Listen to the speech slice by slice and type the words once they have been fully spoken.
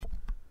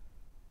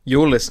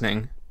You're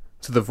listening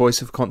to the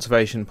Voice of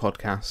Conservation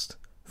podcast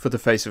for the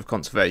Face of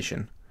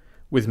Conservation,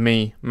 with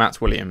me, Matt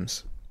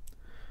Williams.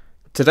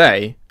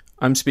 Today,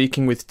 I'm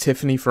speaking with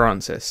Tiffany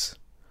Francis,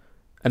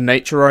 a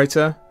nature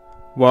writer,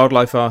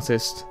 wildlife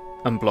artist,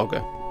 and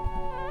blogger.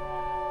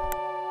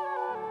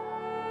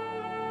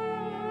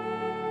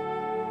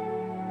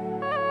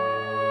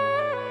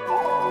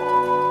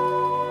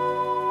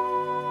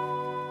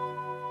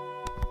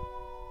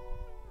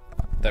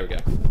 There we go.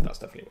 That's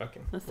definitely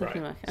working. That's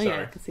definitely working. Oh, Sorry.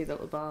 yeah, I can see the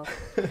little bars.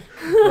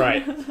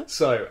 Right.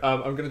 So,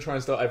 I'm going to try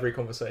and start every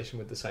conversation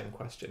with the same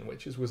question,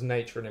 which is, was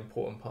nature an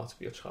important part of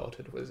your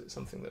childhood? Was it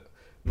something that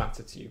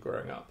mattered to you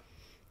growing up?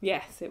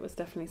 Yes, it was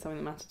definitely something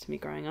that mattered to me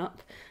growing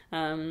up.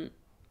 And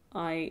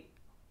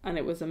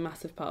it was a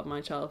massive part of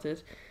my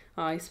childhood.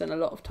 I spent a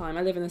lot of time.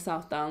 I live in the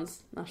South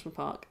Downs National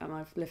Park, and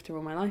I've lived here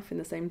all my life in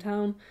the same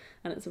town,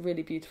 and it's a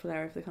really beautiful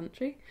area of the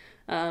country.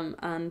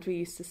 And we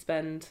used to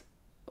spend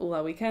all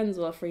our weekends,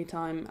 all our free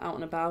time out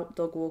and about,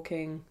 dog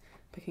walking,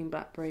 picking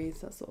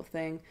blackberries, that sort of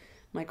thing.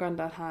 My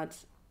granddad had,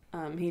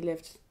 he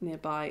lived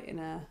nearby in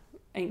a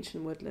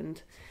ancient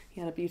woodland. He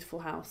had a beautiful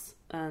house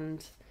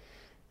and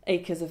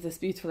acres of this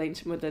beautiful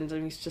ancient woodland,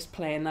 and we used to just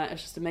play in that. It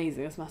was just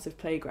amazing. This massive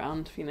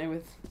playground,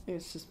 it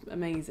was just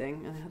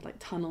amazing. And it had like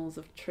tunnels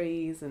of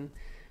trees, and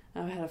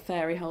I had a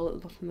fairy hole at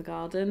the bottom of the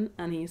garden,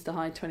 and he used to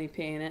hide 20p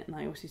in it, and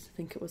I always used to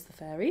think it was the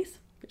fairies,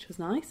 which was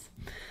nice.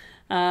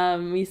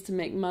 We used to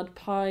make mud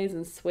pies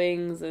and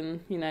swings and,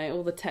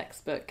 all the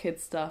textbook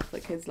kids stuff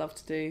that kids love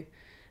to do.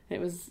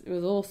 It was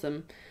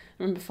awesome.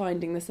 I remember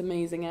finding this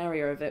amazing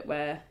area of it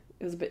where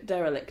it was a bit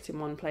derelict in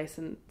one place,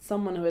 and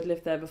someone who had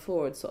lived there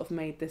before had sort of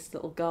made this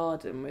little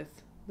garden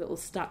with little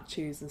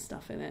statues and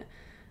stuff in it.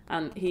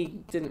 And he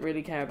didn't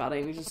really care about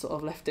it, and he just sort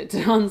of left it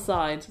to one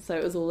side. So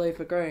it was all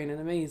overgrown and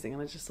amazing,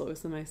 and I just thought it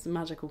was the most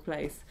magical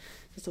place.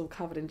 Just all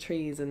covered in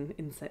trees and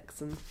insects,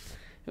 and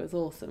it was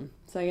awesome.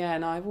 So yeah,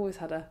 no, I've always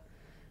had a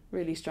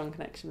really strong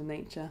connection with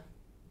nature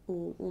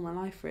all my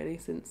life, really,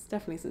 since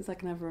I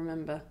can ever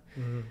remember.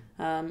 Mm-hmm.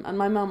 And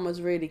my mum was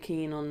really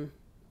keen on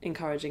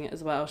encouraging it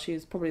as well. She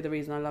was probably the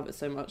reason I love it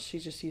so much.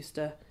 She's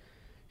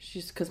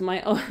because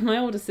my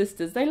older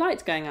sisters, they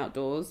liked going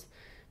outdoors,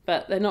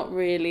 but they're not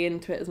really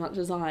into it as much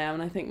as I am,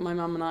 and I think my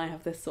mum and I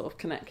have this sort of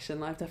connection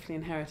that I've definitely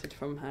inherited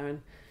from her,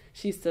 and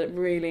she used to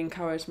really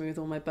encourage me with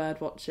all my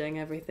bird watching,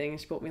 everything.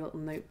 She bought me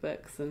little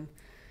notebooks, and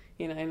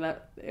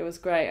it was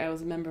great. I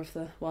was a member of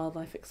the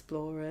Wildlife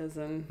Explorers,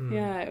 and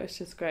yeah, it was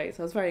just great.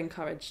 So I was very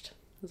encouraged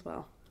as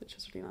well, which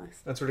was really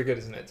nice. That's really good,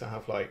 isn't it, to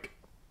have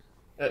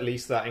at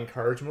least that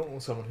encouragement, or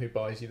someone who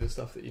buys you the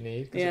stuff that you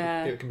need?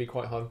 Because it can be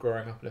quite hard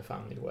growing up in a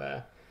family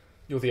where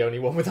you're the only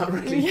one with that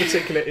really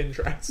particular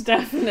interest.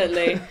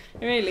 Definitely.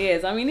 It really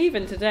is. I mean,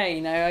 even today,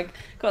 I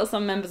got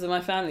some members of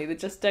my family that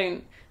just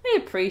don't,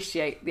 they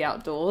appreciate the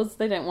outdoors.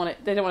 They don't want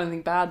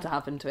anything bad to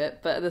happen to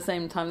it, but at the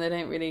same time, they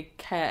don't really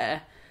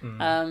care.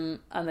 And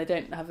they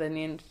don't have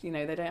any, they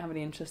don't have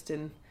any interest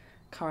in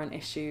current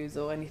issues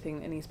or anything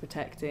that needs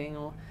protecting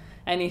or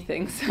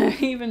anything. So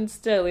even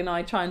still,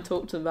 I try and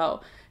talk to them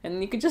about,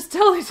 and you can just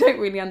tell they don't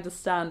really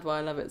understand why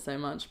I love it so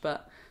much,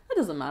 but that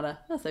doesn't matter.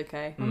 That's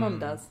okay. My mum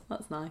does.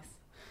 That's nice.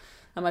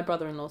 And my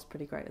brother-in-law's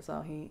pretty great as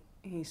well.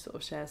 He sort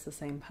of shares the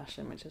same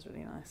passion, which is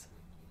really nice.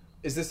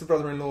 Is this the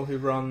brother-in-law who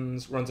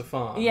runs a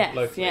farm? Yes,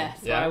 locally?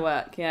 Yes, where I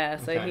work. Yeah,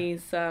 so okay.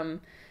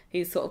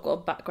 He's sort of got a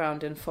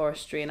background in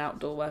forestry and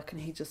outdoor work,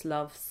 and he just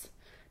loves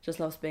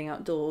being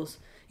outdoors.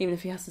 Even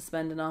if he has to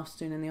spend an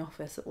afternoon in the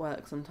office at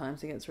work,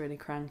 sometimes he gets really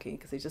cranky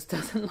because he just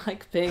doesn't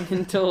like being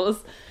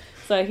indoors.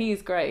 So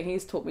he's great.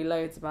 He's taught me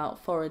loads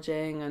about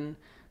foraging and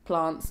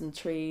plants and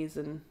trees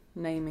and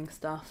naming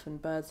stuff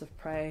and birds of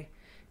prey.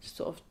 Just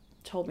sort of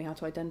told me how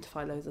to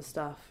identify loads of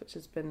stuff, which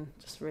has been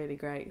just really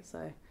great.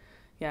 So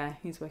yeah,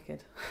 he's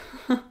wicked.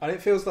 And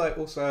it feels like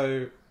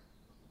also,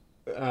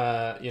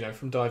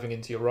 from diving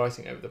into your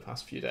writing over the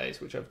past few days,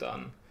 which I've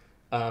done,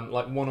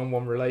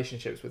 one-on-one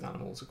relationships with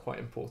animals are quite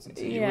important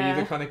to you. Yeah. Were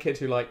you the kind of kid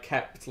who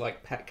kept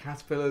pet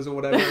caterpillars or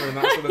whatever and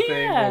that sort of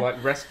thing, or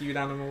rescued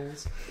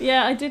animals?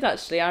 Yeah, I did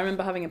actually. I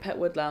remember having a pet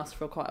woodlouse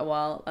for quite a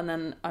while, and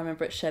then I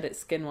remember it shed its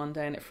skin one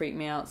day and it freaked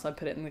me out, so I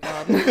put it in the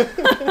garden.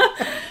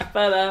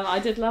 But I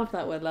did love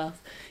that woodlouse.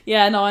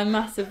 Yeah, no, I'm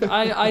massive.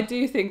 I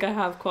do think I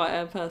have quite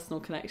a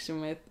personal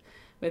connection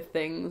with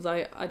things.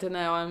 I don't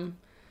know.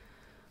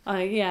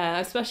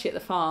 Especially at the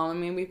farm. I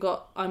mean,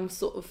 I'm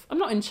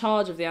not in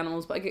charge of the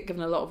animals, but I get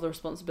given a lot of the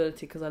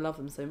responsibility because I love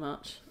them so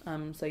much.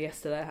 So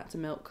yesterday I had to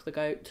milk the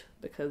goat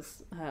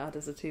because her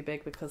udders are too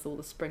big because all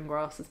the spring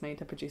grass has made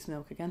her produce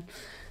milk again.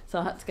 So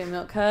I had to go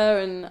milk her,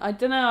 and I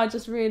don't know, I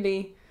just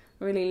really,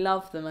 really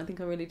love them. I think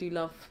I really do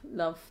love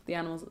the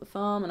animals at the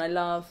farm, and I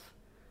love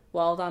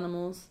wild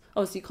animals.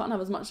 Obviously, you can't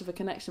have as much of a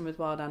connection with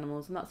wild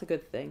animals, and that's a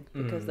good thing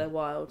because they're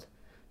wild.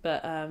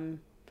 But I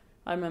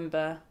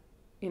remember,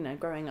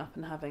 growing up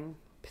and having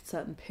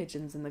certain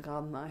pigeons in the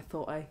garden that I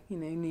thought I,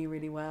 knew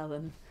really well,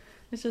 and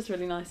it's just a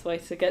really nice way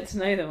to get to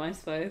know them, I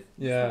suppose.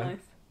 Yeah, nice.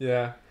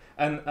 Yeah.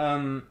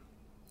 And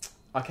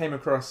I came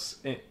across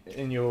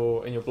in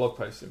your blog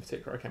posts in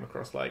particular, I came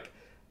across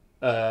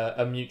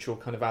a mutual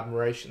kind of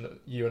admiration that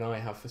you and I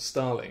have for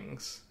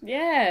starlings.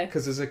 Yeah.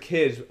 Because as a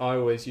kid, I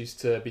always used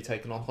to be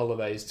taken on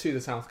holidays to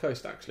the south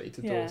coast, actually,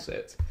 to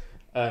Dorset.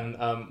 And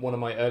one of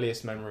my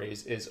earliest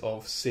memories is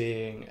of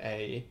seeing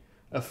a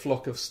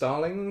flock of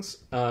starlings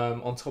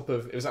on top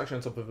of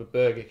a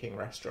Burger King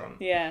restaurant.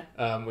 Yeah.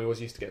 We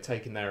always used to get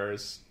taken there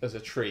as a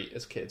treat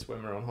as kids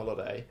when we were on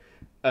holiday.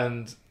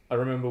 And I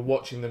remember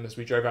watching them as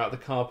we drove out of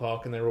the car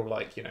park, and they were all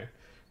like, you know,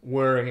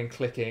 whirring and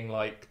clicking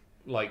like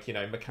you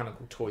know,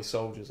 mechanical toy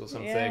soldiers or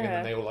something, and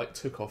then they all like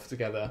took off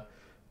together,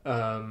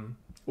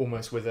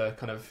 almost with a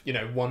kind of, you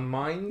know, one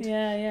mind.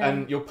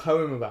 And your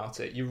poem about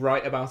it, you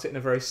write about it in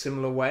a very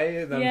similar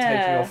way, them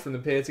taking off from the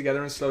pier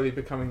together and slowly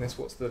becoming this,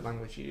 what's the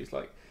language you use,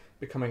 like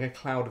becoming a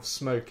cloud of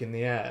smoke in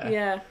the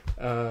air.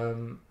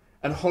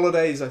 And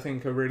holidays, I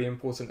think, are really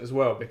important as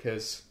well,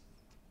 because,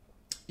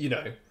 you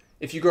know,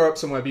 if you grow up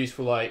somewhere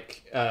beautiful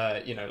like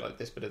you know, like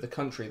this bit of the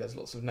country, there's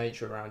lots of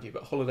nature around you,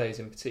 but holidays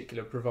in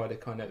particular provide a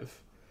kind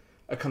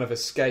of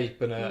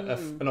escape and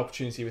an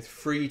opportunity with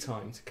free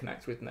time to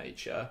connect with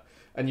nature.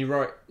 And you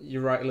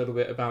write a little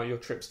bit about your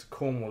trips to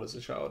Cornwall as a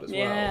child as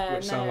well,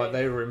 which sound like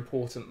they were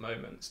important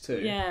moments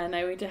too. Yeah,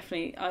 no,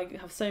 I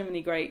have so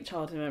many great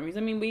childhood memories. I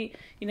mean, we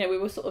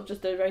were sort of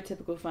just a very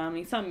typical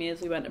family. Some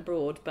years we went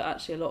abroad, but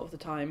actually a lot of the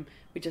time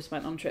we just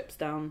went on trips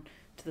down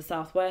to the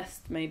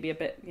southwest, maybe a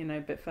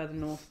bit further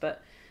north.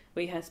 But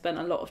we had spent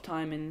a lot of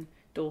time in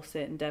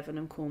Dorset and Devon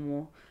and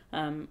Cornwall.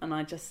 And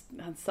I just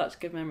had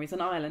such good memories.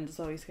 And Ireland as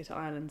well. I used to go to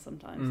Ireland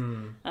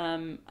sometimes.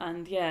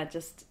 And yeah,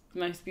 just the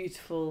most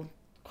beautiful,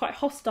 quite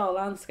hostile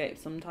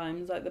landscapes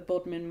sometimes, like the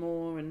Bodmin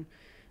Moor, and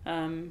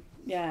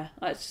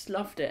I just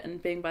loved it.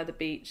 And being by the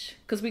beach,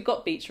 because we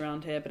got beach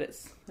around here, but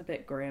it's a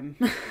bit grim.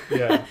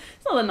 Yeah,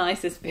 it's not the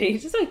nicest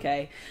beach. It's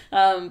okay,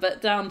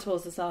 but down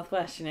towards the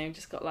southwest, you know, you've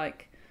just got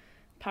like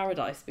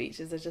paradise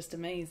beaches. Are just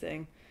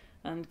amazing,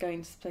 and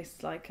going to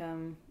places like I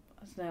don't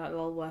know, like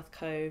Lulworth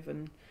Cove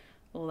and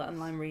all that, and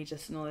Lyme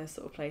Regis and all those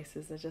sort of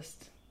places. They're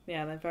just,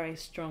 they're very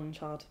strong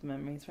childhood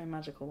memories, very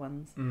magical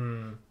ones.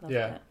 Loved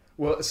it.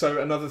 Well, so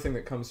another thing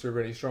that comes through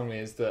really strongly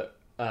is that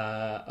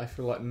I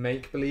feel like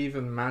make-believe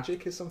and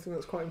magic is something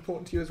that's quite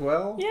important to you as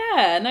well.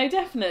 Yeah, no,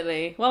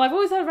 definitely. Well, I've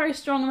always had a very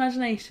strong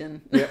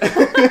imagination. Yeah.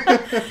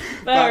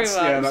 Very much.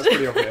 Yeah, that's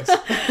pretty obvious.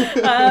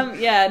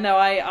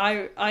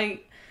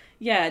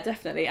 I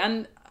definitely.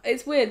 And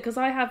it's weird because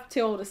I have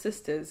two older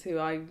sisters who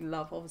I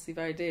love obviously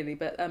very dearly,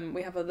 but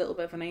we have a little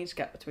bit of an age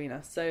gap between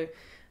us. So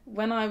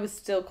when I was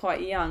still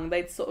quite young,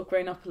 they'd sort of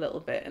grown up a little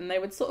bit, and they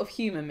would sort of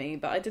humour me,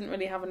 but I didn't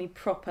really have any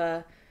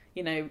proper,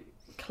 you know,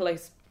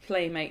 close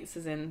playmates,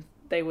 as in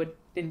they would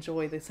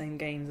enjoy the same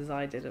games as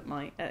I did at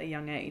a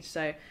young age.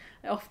 So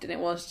often it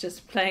was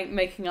just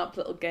making up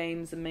little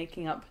games and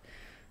making up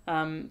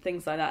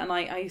things like that. And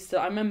I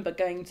remember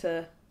going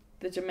to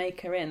the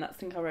Jamaica Inn. I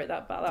think I wrote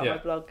that about on my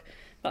blog,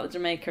 about the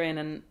Jamaica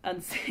Inn,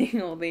 and seeing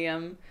all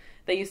the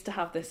they used to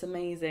have this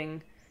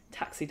amazing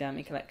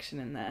taxidermy collection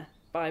in there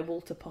by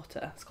Walter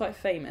Potter. It's quite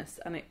famous,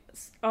 and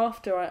it's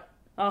after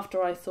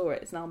I saw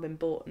it, it's now been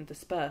bought and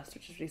dispersed,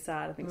 which is really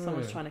sad. I think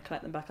someone's trying to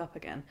collect them back up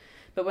again.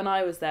 But when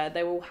I was there,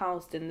 they were all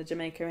housed in the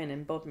Jamaica Inn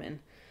in Bodmin,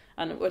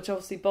 and which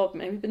obviously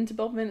Bodmin. Have you been to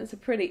Bodmin? It's a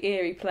pretty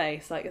eerie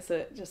place. Like it's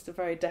just a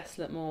very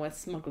desolate moor where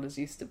smugglers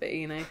used to be.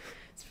 You know,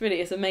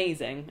 it's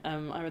amazing.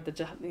 I read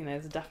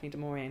there's a Daphne du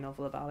Maurier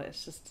novel about it.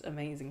 It's just an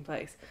amazing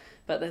place.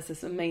 But there's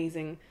this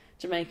amazing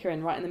Jamaica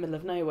Inn right in the middle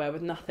of nowhere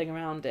with nothing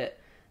around it.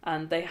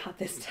 And they had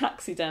this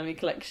taxidermy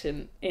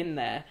collection in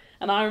there.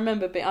 And I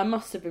remember I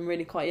must have been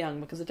really quite young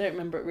because I don't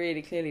remember it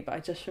really clearly, but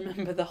I just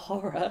remember the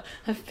horror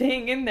of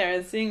being in there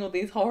and seeing all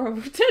these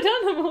horrible dead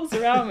animals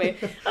around me.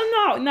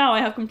 And now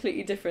I have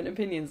completely different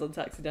opinions on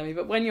taxidermy,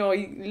 but when you're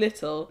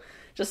little,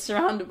 just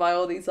surrounded by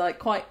all these like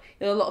quite,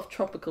 a lot of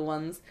tropical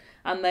ones,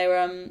 and they were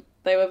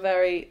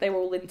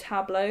all in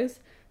tableaus.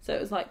 So it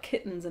was like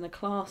kittens in a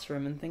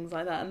classroom and things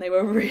like that. And they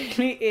were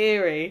really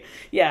eerie.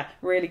 Yeah,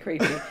 really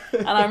creepy.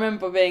 And I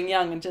remember being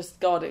young and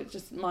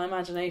my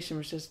imagination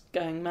was just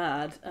going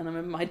mad. And I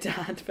remember my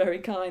dad very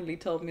kindly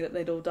told me that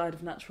they'd all died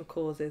of natural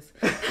causes.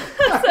 So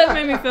it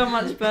made me feel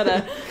much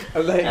better.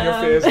 Allaying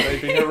your fears that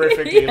they'd been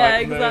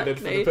horrifically murdered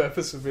for the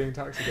purpose of being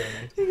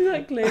taxidermied.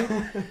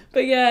 Exactly.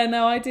 But yeah,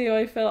 no, I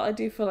do feel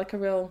like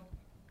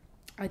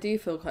I do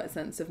feel quite a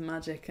sense of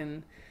magic.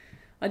 And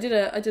I did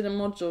a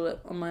module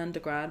on my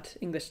undergrad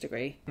English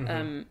degree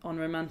on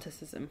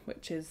Romanticism,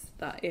 which is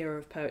that era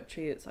of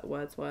poetry. It's like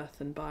Wordsworth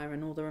and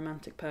Byron, all the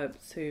Romantic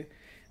poets who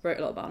wrote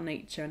a lot about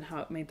nature and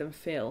how it made them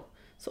feel.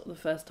 Sort of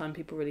the first time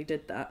people really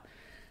did that.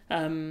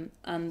 And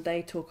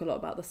they talk a lot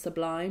about the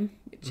sublime,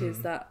 which is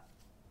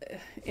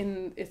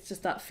it's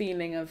just that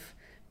feeling of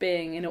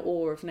being in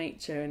awe of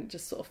nature, and it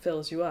just sort of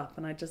fills you up.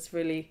 And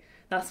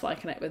that's what I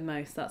connect with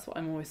most. That's what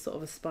I'm always sort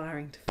of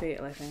aspiring to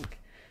feel, I think.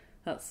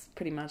 That's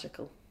pretty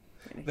magical.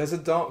 Really. There's a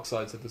dark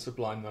side to the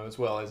sublime though as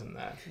well, isn't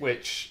there?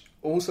 Which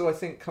also I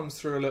think comes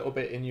through a little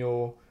bit in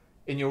your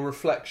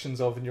reflections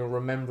of and your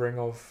remembering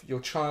of your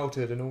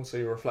childhood, and also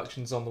your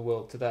reflections on the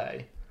world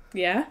today.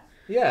 Yeah.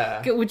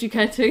 Yeah. Would you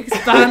care to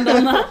expand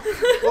on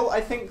that? Well, I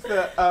think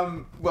that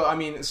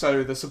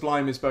so the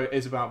sublime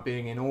is about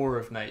being in awe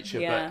of nature,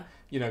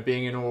 but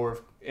being in awe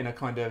of in a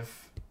kind of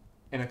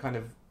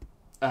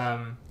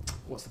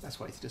what's the best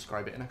way to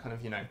describe it? In a kind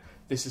of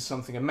this is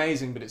something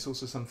amazing, but it's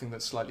also something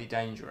that's slightly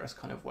dangerous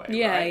kind of way.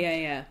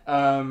 Yeah.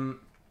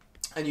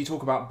 And you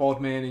talk about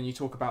Bodmin, and you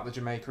talk about the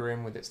Jamaica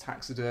Inn with its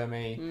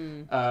taxidermy,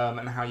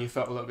 and how you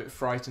felt a little bit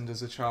frightened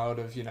as a child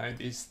of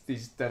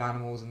these dead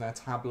animals and their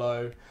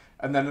tableau.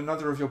 And then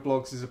another of your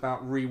blogs is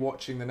about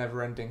rewatching The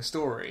Never-Ending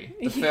Story,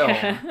 the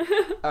film,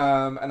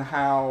 and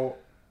how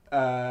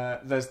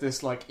there's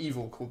this like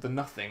evil called the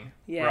Nothing,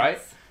 right?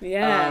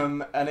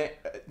 Yeah. And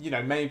it,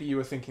 maybe you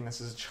were thinking this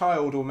as a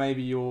child, or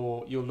maybe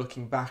you're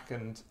looking back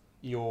and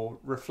you're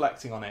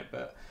reflecting on it.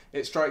 But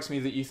it strikes me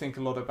that you think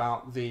a lot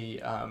about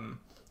the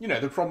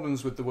the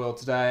problems with the world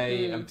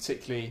today, and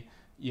particularly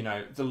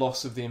the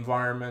loss of the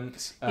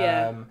environment.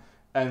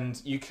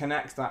 And you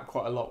connect that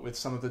quite a lot with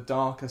some of the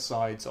darker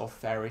sides of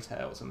fairy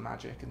tales and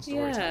magic and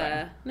storytelling.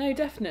 Yeah, no,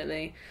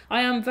 definitely.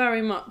 I am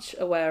very much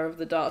aware of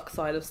the dark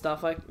side of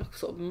stuff. I'm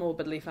sort of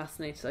morbidly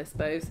fascinated, I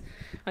suppose.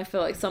 I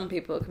feel like some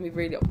people can be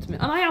really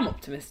optimistic. And I am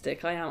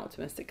optimistic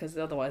because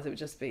otherwise it would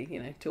just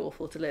be, too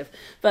awful to live.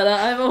 But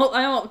I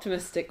am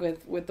optimistic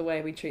with the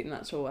way we treat the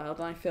natural world.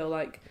 And I feel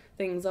like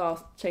things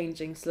are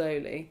changing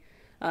slowly.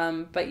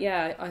 But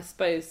yeah, I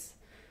suppose...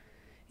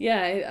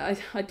 Yeah,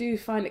 I do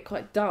find it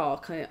quite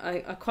dark.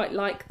 I quite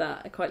like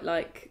that. I quite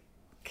like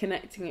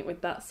connecting it with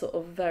that sort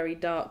of very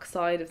dark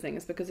side of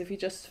things, because if you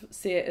just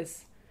see it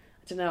as,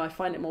 I don't know, I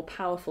find it more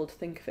powerful to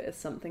think of it as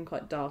something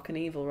quite dark and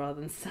evil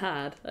rather than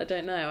sad. I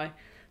don't know. I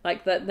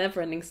like that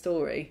Never-Ending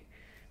Story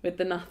with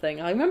the Nothing.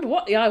 I remember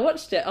I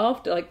watched it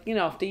after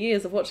after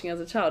years of watching it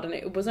as a child, and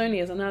it was only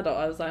as an adult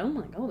I was like, oh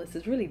my god, this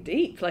is really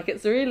deep. Like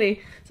it's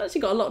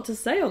actually got a lot to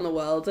say on the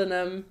world.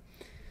 And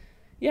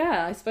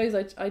yeah, I suppose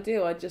I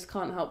do. I just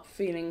can't help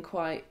feeling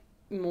quite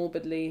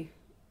morbidly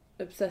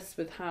obsessed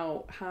with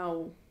how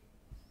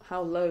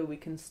low we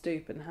can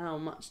stoop and how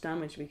much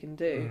damage we can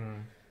do.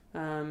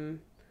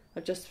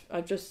 I've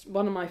just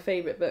one of my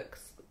favourite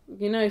books.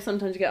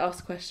 Sometimes you get asked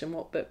the question,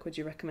 what book would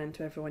you recommend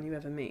to everyone you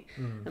ever meet?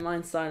 And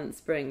mine's Silent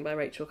Spring by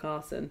Rachel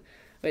Carson,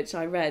 which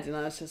I read and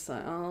I was just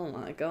like, oh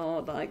my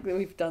god, like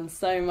we've done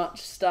so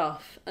much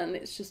stuff, and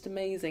it's just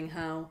amazing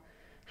how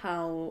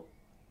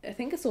I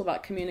think it's all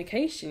about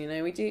communication.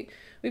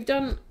 We've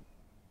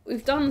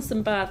done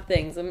some bad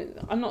things. I mean,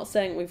 I'm not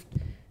saying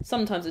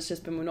sometimes it's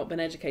just we've not been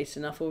educated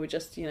enough, or we're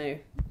just,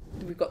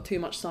 we've got too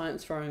much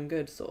science for our own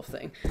good sort of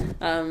thing.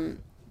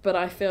 But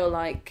I feel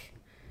like,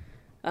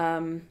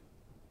 with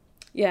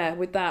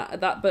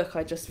that book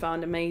I just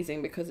found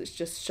amazing, because it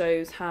just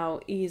shows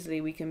how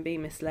easily we can be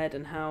misled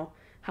and how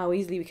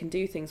easily we can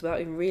do things without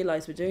even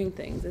realise we're doing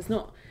things. It's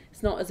not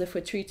as if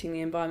we're treating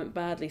the environment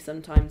badly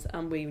sometimes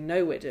and we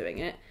know we're doing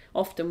it.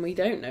 Often we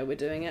don't know we're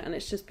doing it, and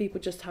it's just people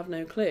just have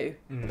no clue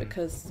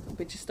because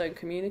we just don't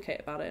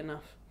communicate about it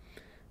enough.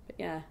 But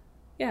yeah,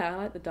 I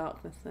like the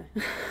darkness though.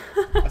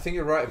 I think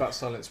you're right about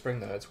Silent Spring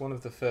though. It's one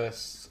of the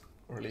first,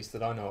 or at least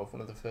that I know of,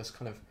 one of the first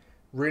kind of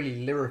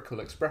really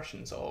lyrical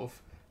expressions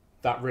of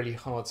that really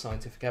hard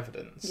scientific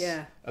evidence.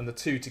 Yeah. And the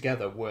two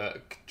together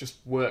work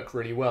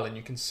really well, and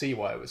you can see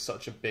why it was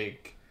such a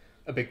big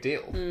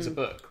deal as a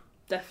book.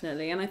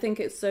 Definitely, and I think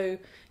it's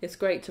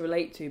great to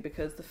relate to,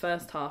 because the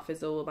first half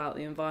is all about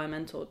the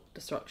environmental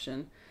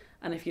destruction,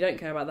 and if you don't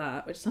care about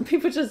that, which some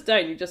people just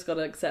don't, you just got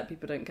to accept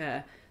people don't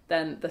care,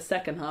 then the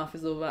second half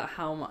is all about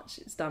how much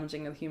it's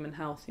damaging the human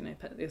health.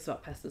 It's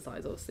about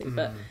pesticides obviously,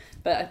 but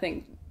I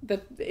think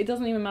it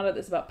doesn't even matter that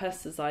it's about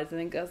pesticides. I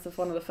think that's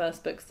one of the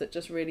first books that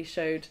just really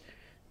showed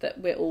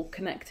that we're all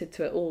connected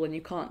to it all, and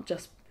you can't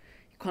just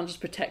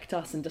protect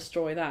us and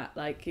destroy that.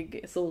 Like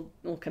it's all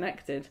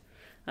connected.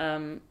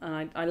 And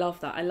I love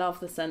that. I love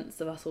the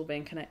sense of us all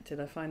being connected.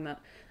 I find that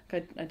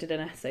I did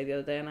an essay the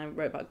other day and I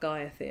wrote about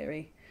Gaia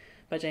theory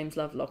by James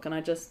Lovelock, and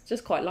I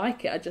just quite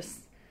like it.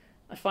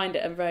 I find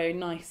it a very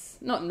nice,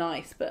 not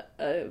nice, but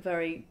a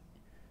very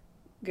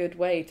good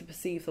way to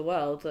perceive the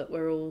world, that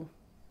we're all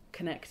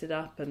connected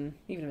up, and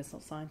even if it's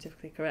not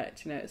scientifically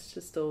correct, it's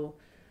just all,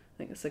 I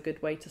think it's a good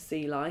way to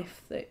see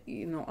life, that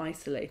you're not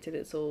isolated.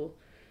 It's all,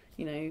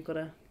 you've got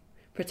to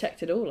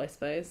protect it all, I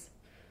suppose.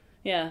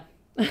 Yeah.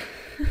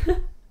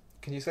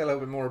 Can you say a little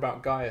bit more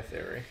about Gaia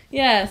theory?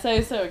 Yeah,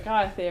 so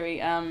Gaia theory,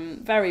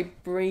 very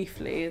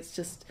briefly, it's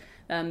just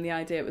the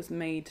idea it was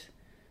made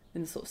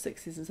in the sort of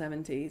 60s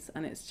and 70s,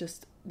 and it's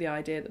just the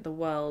idea that the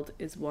world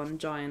is one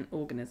giant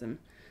organism.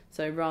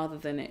 So rather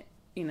than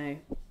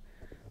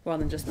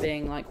just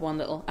being like one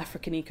little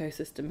African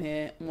ecosystem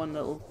here, one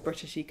little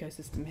British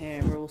ecosystem here,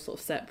 and we're all sort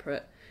of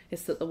separate,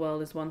 it's that the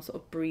world is one sort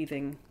of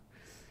breathing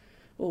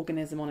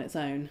organism on its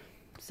own.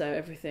 So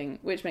everything,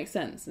 which makes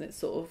sense, and it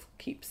sort of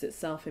keeps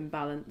itself in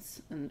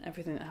balance, and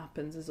everything that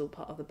happens is all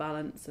part of the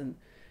balance, and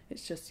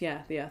it's just, the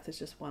Earth is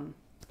just one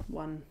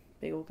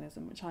big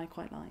organism, which I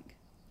quite like.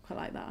 Quite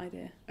like that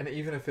idea. And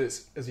even if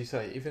it's, as you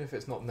say, even if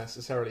it's not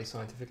necessarily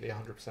scientifically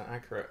 100%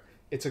 accurate,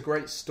 it's a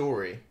great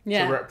story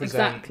to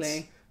represent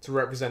to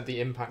represent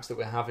the impacts that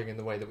we're having in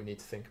the way that we need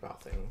to think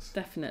about things.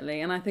 Definitely,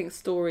 and I think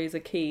stories are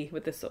key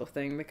with this sort of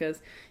thing,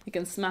 because you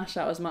can smash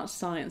out as much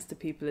science to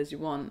people as you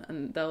want,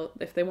 and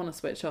if they want to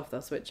switch off,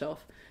 they'll switch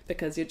off,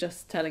 because you're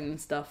just telling them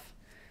stuff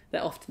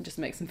that often just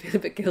makes them feel a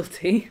bit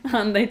guilty,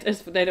 and they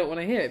don't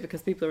want to hear it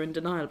because people are in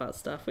denial about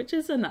stuff, which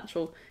is a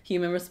natural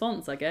human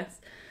response, I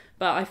guess.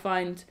 But I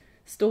find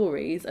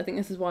stories, I think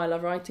this is why I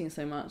love writing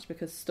so much,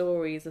 because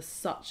stories are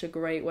such a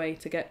great way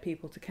to get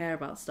people to care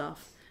about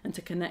stuff and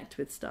to connect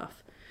with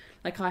stuff.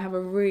 Like, I have a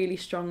really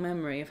strong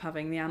memory of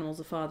having The Animals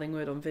of Farthing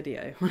Wood on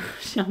video when I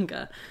was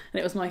younger, and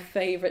it was my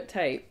favourite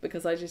tape,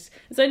 because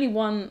it's only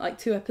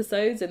 2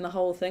 episodes in the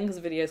whole thing,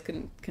 because the videos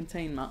couldn't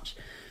contain much,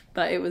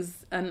 but it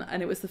was,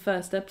 and it was the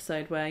first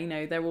episode where, you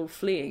know, they're all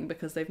fleeing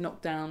because they've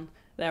knocked down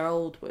their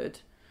old wood,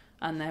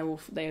 and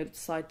they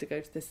decide to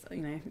go to this, you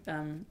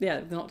know,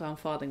 they've knocked down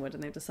Farthing Wood,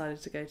 and they've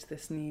decided to go to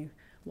this new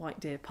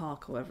White Deer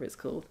Park, or whatever it's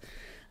called.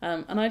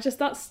 And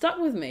that stuck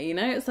with me, you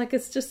know.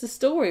 It's just a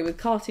story with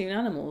cartoon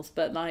animals,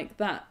 but like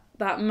that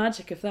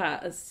magic of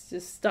that has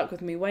just stuck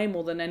with me way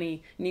more than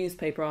any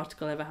newspaper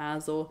article ever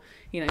has, or,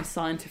 you know,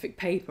 scientific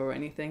paper or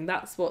anything.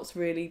 That's what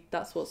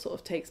sort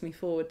of takes me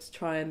forward to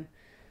try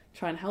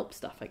and help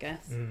stuff, I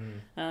guess.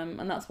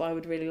 And that's what I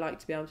would really like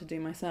to be able to do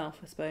myself,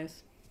 I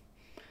suppose.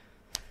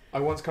 I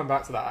want to come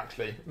back to that,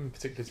 actually,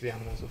 particularly to The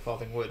Animals of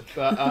Farthing Wood.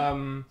 But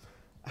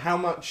how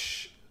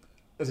much,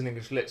 as an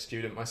English Lit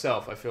student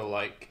myself, I feel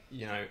like,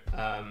 you know,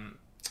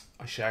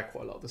 I share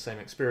quite a lot of the same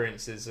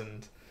experiences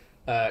and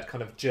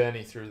kind of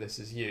journey through this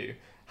as you.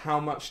 How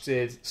much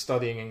did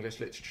studying English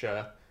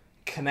literature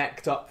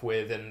connect up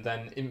with and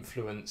then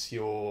influence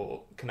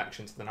your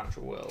connection to the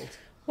natural world?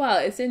 Well,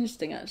 it's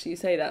interesting, actually, you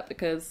say that,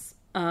 because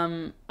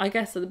I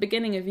guess at the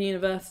beginning of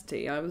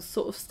university, I was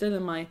sort of still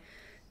in my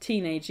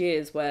teenage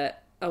years where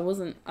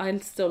I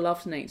still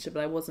loved nature,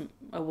 but I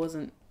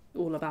wasn't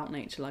all about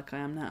nature like I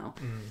am now,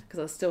 because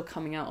I was still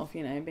coming out of,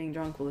 you know, being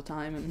drunk all the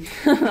time, and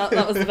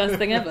that was the best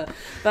thing ever.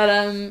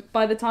 But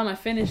by the time I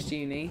finished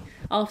uni,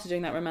 after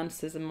doing that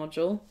romanticism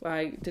module where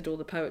I did all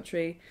the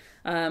poetry,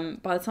 by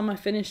the time I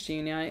finished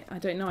uni, I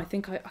don't know, I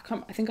think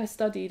I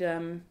studied,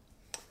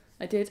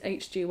 I did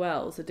H.G.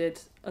 Wells. I did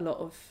a lot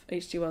of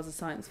H.G. Wells'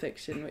 science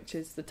fiction, which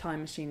is The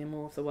Time Machine and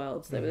War of the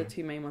Worlds. They were the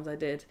two main ones I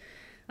did.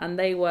 And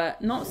they were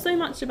not so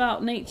much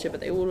about nature,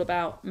 but they were all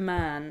about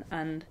man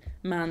and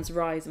man's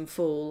rise and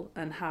fall,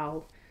 and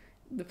how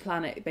the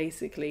planet,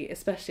 basically,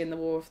 especially in the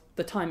War of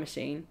the Time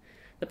Machine,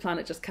 the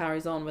planet just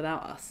carries on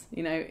without us.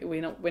 You know,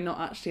 we're not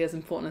actually as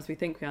important as we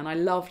think we are. And I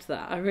loved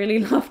that. I really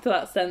loved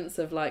that sense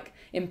of like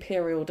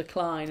imperial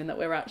decline, and that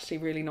we're actually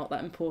really not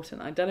that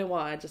important. I don't know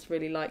why, I just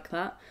really like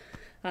that.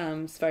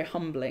 It's very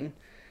humbling.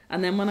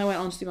 And then when I went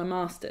on to do my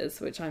masters,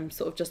 which I'm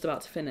sort of just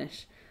about to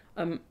finish,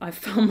 I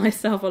found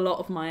myself, a lot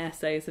of my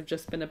essays have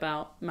just been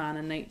about man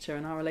and nature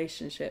and our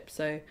relationship.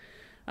 So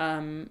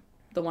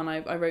the one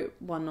I wrote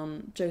one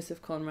on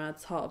Joseph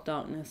Conrad's Heart of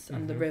Darkness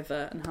and the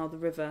river, and how the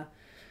river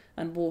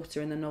and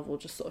water in the novel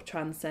just sort of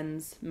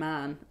transcends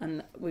man,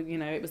 and you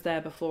know, it was there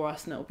before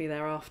us and it'll be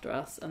there after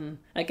us. And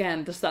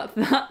again, just that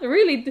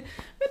really a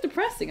bit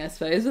depressing, I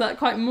suppose, that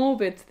quite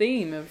morbid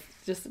theme of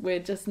we're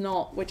just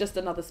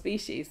another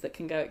species that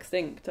can go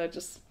extinct.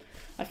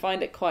 I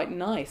find it quite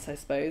nice, I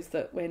suppose,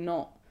 that we're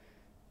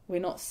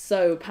not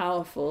so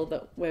powerful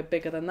that we're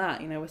bigger than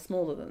that, you know, we're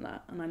smaller than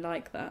that, and I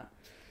like that.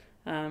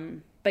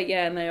 But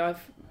yeah, no,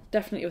 I've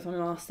definitely, with my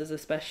masters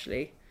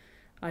especially,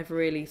 I've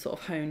really sort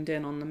of honed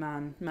in on the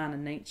man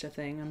and nature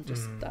thing, and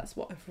that's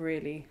what I've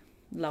really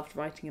loved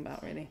writing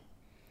about, really.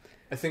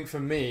 I think for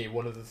me,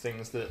 one of the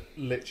things that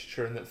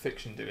literature and that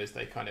fiction do is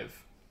they kind of,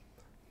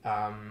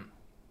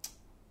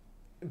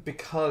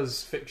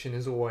 because fiction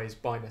is always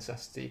by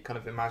necessity kind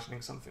of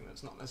imagining something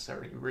that's not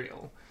necessarily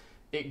real,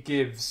 it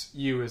gives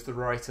you as the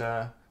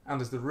writer and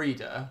as the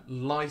reader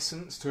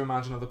license to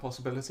imagine other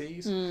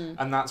possibilities,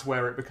 and that's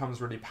where it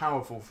becomes really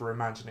powerful for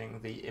imagining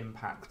the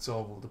impacts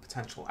of, or the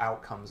potential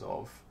outcomes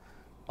of,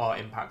 our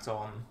impact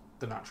on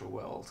the natural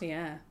world.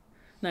 Yeah.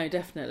 No,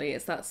 definitely,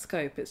 it's that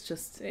scope. It's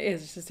just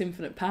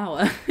infinite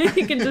power.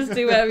 You can just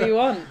do whatever you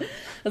want,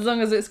 as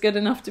long as it's good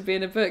enough to be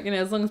in a book. You know,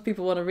 as long as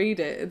people want to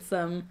read it. It's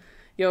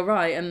you're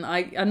right. And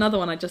another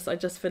one I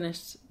just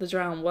finished, The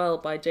Drowned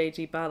World by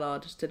J.G.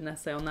 Ballard. Just did an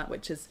essay on that,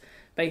 which is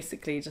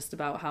basically just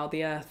about how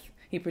the Earth.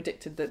 He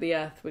predicted that the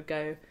Earth would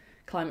go.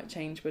 Climate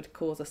change would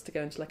cause us to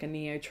go into like a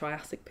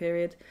Neo-Triassic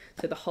period,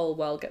 so the whole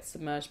world gets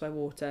submerged by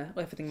water,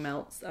 everything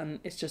melts, and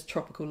it's just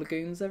tropical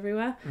lagoons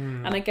everywhere.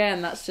 And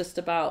again, that's just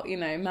about, you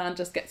know, man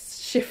just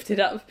gets shifted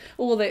up.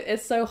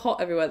 It's so hot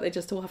everywhere, they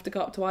just all have to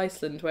go up to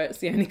Iceland, where it's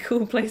the only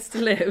cool place to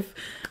live,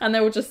 and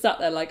they're all just sat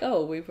there like,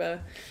 oh,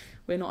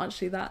 we're not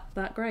actually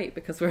that great,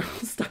 because we're all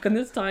stuck on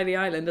this tiny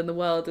island, and the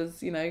world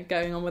is, you know,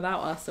 going on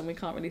without us, and we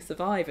can't really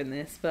survive in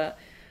this. But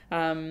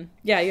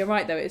yeah, you're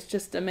right though, it's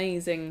just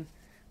amazing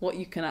what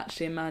you can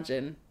actually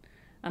imagine,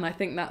 and I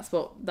think that's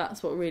what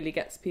really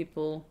gets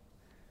people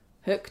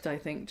hooked. I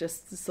think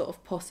just the sort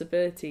of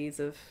possibilities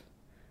of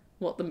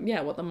what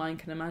the mind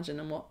can imagine,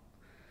 and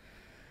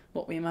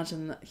what we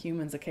imagine that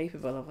humans are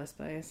capable of, I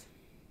suppose.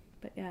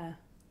 But yeah,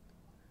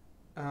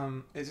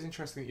 it's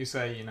interesting that you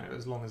say, you know,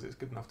 as long as it's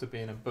good enough to be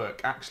in a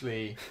book.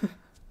 Actually,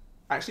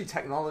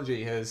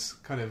 technology has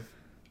kind of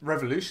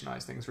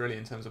revolutionised things really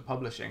in terms of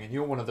publishing, and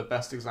you're one of the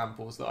best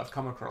examples that I've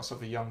come across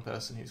of a young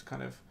person who's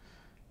kind of,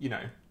 you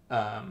know,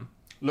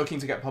 looking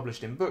to get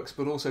published in books,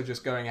 but also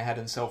just going ahead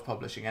and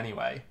self-publishing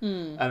anyway.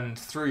 And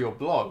through your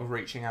blog,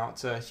 reaching out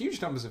to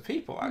huge numbers of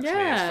people, actually.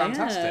 It's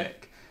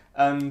fantastic.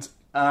 And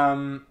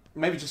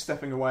maybe just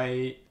stepping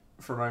away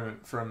for a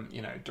moment from,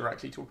 you know,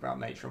 directly talking about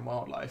nature and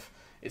wildlife,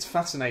 it's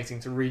fascinating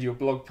to read your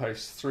blog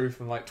posts through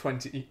from like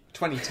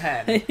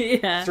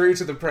 2010 through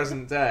to the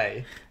present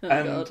day. Oh,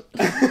 God.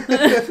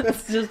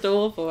 It's just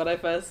awful when I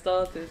first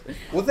started.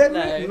 Well,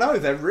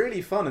 they're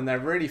really fun and they're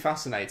really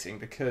fascinating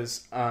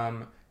because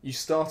you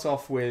start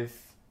off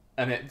with,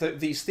 and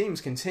these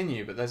themes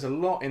continue, but there's a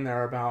lot in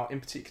there about, in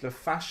particular,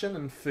 fashion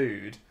and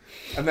food,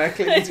 and they're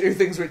clearly two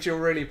things which you're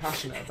really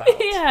passionate about.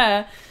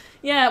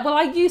 Yeah, well,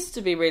 I used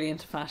to be really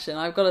into fashion.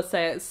 I've got to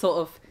say it's sort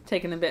of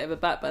taken a bit of a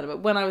backburner, but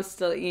when I was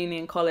still at uni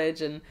and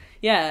college, and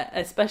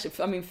especially,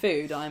 I mean,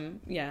 food,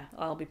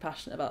 I'll be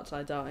passionate about till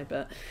I die,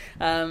 but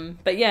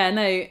yeah,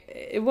 no,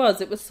 it was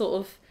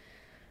sort of,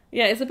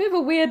 it's a bit of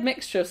a weird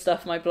mixture of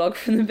stuff, my blog,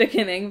 from the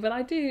beginning,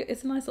 but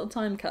it's a nice little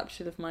time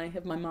capsule of my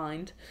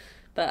mind.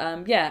 But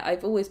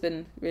I've always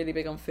been really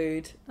big on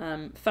food.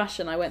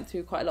 Fashion, I went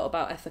through quite a lot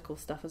about ethical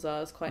stuff as well. I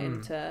was quite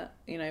into,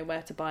 you know,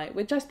 where to buy it,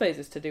 which I suppose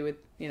is to do with,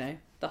 you know,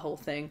 the whole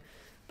thing.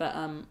 But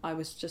I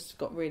was just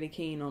got really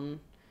keen on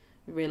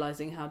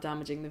realising how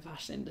damaging the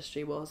fashion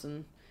industry was,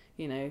 and,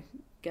 you know,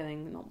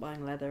 not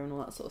buying leather and all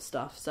that sort of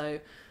stuff. So,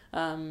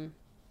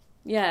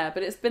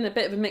 but it's been a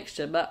bit of a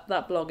mixture. But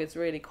that blog is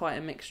really quite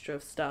a mixture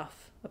of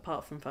stuff,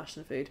 apart from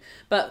fashion and food.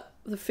 But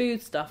the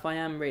food stuff I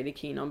am really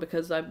keen on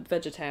because I'm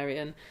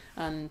vegetarian,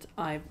 and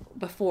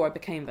before I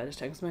became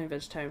vegetarian, because I've been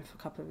vegetarian for a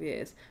couple of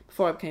years,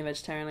 before I became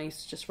vegetarian I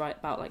used to just write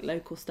about like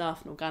local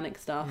stuff and organic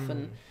stuff,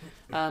 and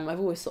I've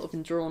always sort of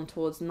been drawn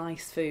towards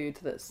nice food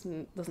that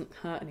doesn't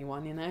hurt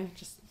anyone, you know,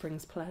 just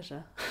brings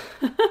pleasure.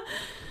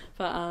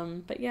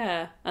 but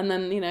yeah, and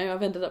then, you know,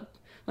 I've ended up,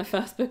 my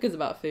first book is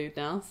about food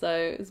now, so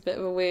it's a bit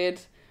of a weird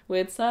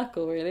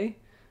circle really.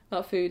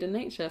 About food and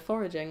nature,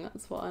 foraging.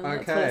 That's what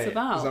it's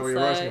about. Is that what you're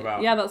writing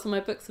about? Yeah, that's what my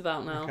book's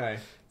about now. Okay.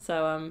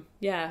 So,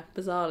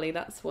 bizarrely,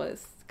 that's what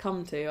it's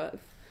come to.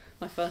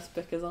 My first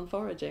book is on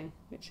foraging,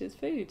 which is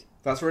food.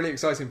 That's really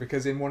exciting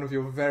because in one of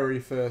your very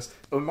first,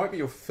 or it might be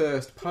your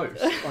first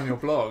post on your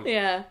blog,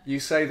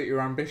 you say that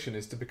your ambition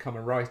is to become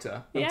a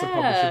writer and to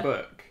publish a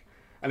book.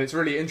 And it's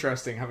really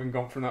interesting, having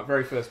gone from that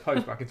very first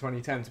post back in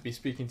 2010 to be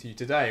speaking to you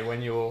today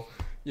when you're,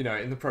 you know,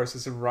 in the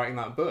process of writing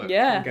that book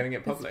and getting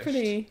it published.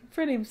 It's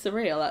pretty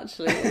surreal,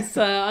 actually. It's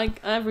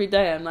every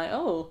day I'm like,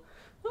 oh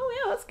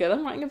yeah, that's good.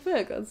 I'm writing a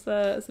book.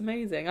 It's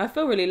amazing. I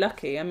feel really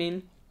lucky. I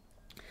mean,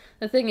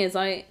 the thing is,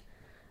 I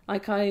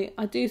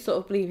do sort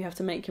of believe you have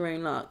to make your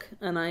own luck,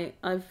 and I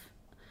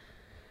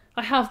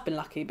have been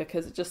lucky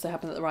because it just so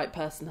happened that the right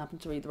person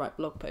happened to read the right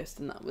blog post,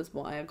 and that was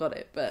why I got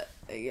it. But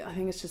I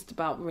think it's just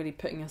about really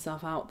putting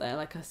yourself out there.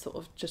 Like, I sort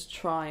of just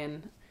try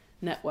and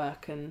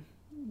network and,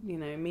 you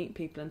know, meet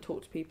people and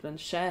talk to people and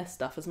share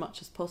stuff as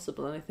much as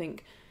possible. And I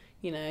think,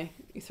 you know,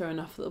 you throw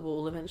enough at the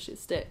wall, eventually it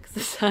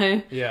sticks.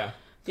 So yeah.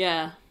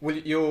 Well,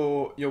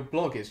 your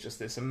blog is just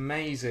this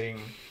amazing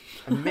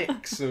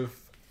mix of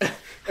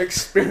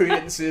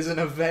experiences and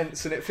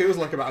events, and it feels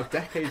like about a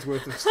decade's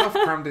worth of stuff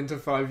crammed into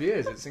 5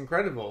 years. It's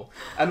incredible.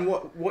 And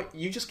what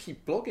you just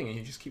keep blogging and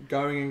you just keep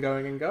going and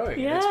going and going.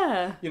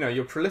 Yeah. And you know,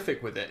 you're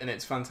prolific with it and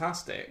it's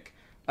fantastic.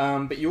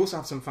 But you also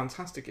have some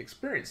fantastic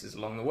experiences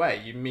along the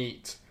way. You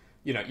meet,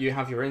 you know, you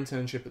have your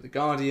internship at The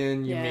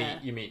Guardian,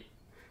 you meet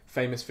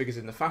famous figures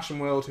in the fashion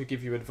world who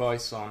give you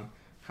advice on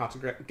how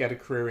to get a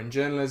career in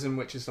journalism,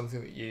 which is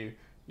something that you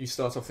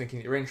start off thinking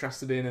that you're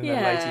interested in, and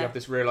then later you have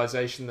this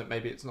realisation that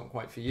maybe it's not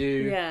quite for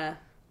you. Yeah.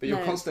 But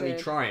you're constantly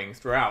trying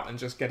throughout and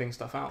just getting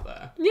stuff out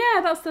there.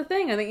 Yeah, that's the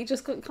thing. I think you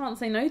just can't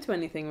say no to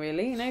anything,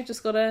 really. You know,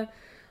 just gotta...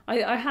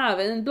 I have,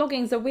 and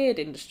blogging's a weird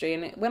industry,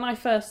 and when I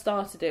first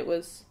started it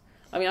was...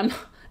 I mean,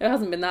 it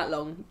hasn't been that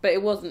long, but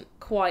it wasn't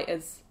quite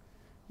as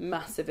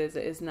massive as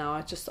it is now.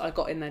 I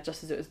got in there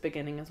just as it was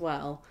beginning as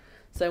well.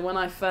 So when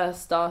I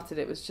first started,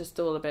 it was just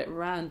all a bit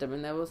random,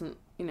 and there wasn't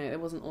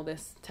all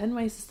this 10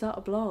 ways to start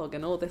a blog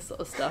and all this sort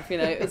of stuff. You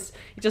know, it was,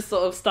 you just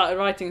sort of started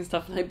writing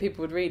stuff and hope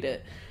people would read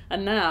it.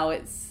 And now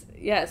it's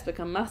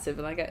become massive,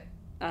 and I get,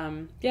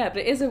 but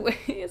it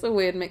is a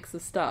weird mix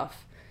of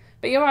stuff.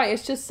 But you're right,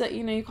 it's just that,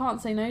 you know, you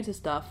can't say no to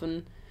stuff,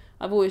 and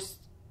I've always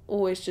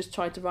just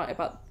tried to write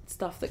about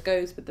stuff that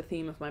goes with the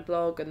theme of my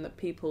blog and that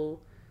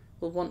people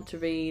will want to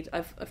read.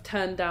 I've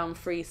turned down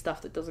free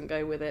stuff that doesn't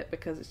go with it,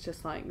 because it's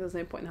just like, there's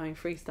no point in having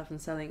free stuff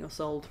and selling your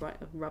soul to write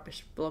a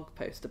rubbish blog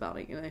post about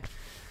it, you know.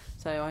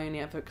 So I only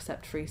ever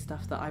accept free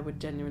stuff that I would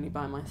genuinely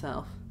buy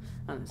myself,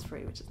 and it's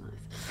free, which is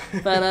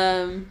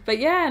nice. But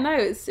yeah, no,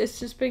 it's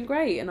just been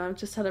great, and I've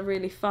just had a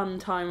really fun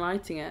time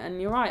writing it.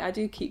 And you're right, I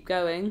do keep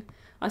going.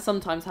 I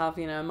sometimes have,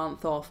 you know, a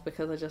month off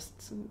because I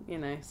just, you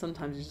know,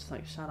 sometimes you just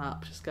like, shut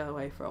up, just go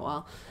away for a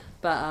while.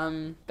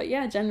 But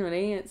yeah,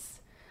 generally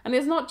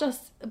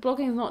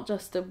blogging is not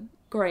just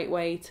great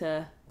way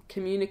to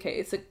communicate.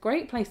 It's a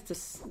great place to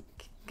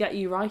get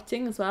you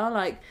writing as well.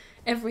 Like,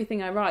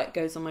 everything I write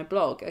goes on my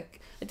blog.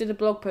 I did a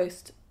blog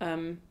post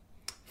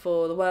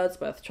for the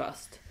Wordsworth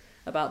Trust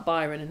about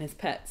Byron and his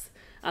pets,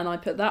 and I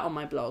put that on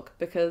my blog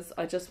because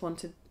I just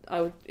wanted...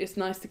 it's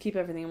nice to keep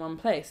everything in one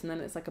place, and then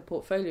it's like a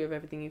portfolio of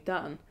everything you've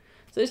done.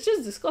 So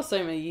it's got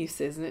so many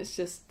uses, and it's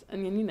just,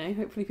 and you know,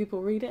 hopefully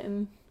people read it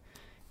and,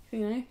 you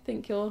know,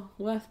 think you're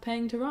worth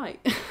paying to write.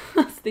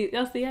 that's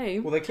the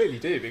aim. Well, they clearly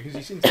do, because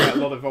you seem to get a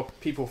lot of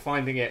people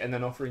finding it and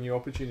then offering you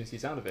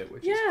opportunities out of it,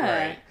 which is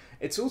great.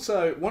 It's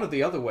also one of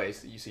the other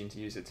ways that you seem to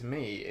use it, to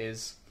me,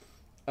 is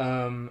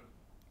kind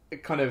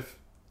of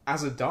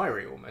as a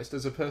diary, almost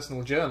as a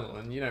personal journal.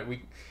 And you know,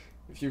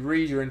 if you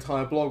read your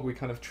entire blog, we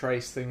kind of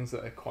trace things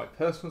that are quite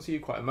personal to you,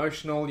 quite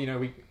emotional. You know,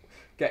 we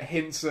get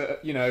hints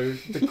at, you know,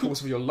 the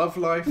course of your love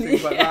life,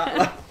 things like that.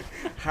 Like,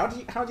 how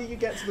do you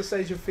get to the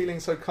stage of feeling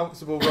so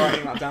comfortable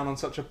writing that down on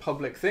such a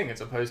public thing,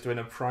 as opposed to in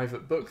a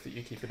private book that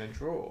you keep in a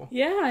drawer?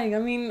 Yeah, I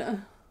mean,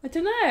 I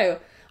don't know.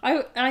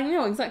 I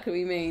know exactly what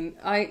you mean.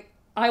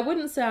 I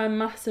wouldn't say I'm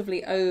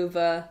massively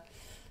over.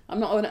 I'm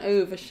not an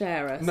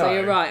oversharer, so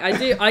you're right.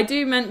 I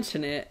do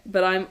mention it,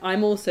 but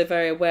I'm also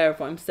very aware of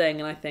what I'm saying,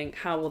 and I think,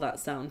 how will that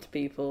sound to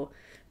people?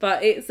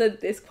 But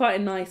it's quite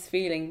a nice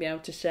feeling being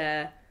able to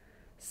share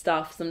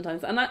stuff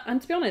sometimes.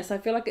 And to be honest, I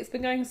feel like it's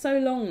been going so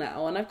long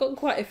now, and I've got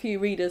quite a few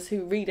readers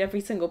who read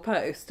every single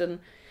post, and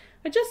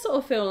I just sort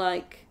of feel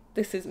like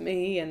this is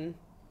me, and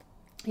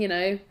you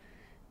know,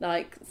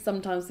 like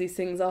sometimes these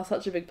things are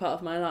such a big part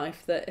of my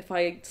life that if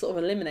I sort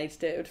of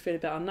eliminated it would feel a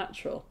bit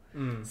unnatural.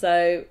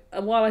 So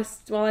while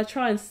I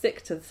try and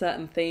stick to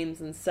certain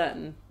themes and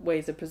certain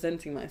ways of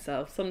presenting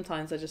myself,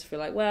 sometimes I just feel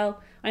like,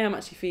 well, I am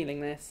actually feeling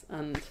this,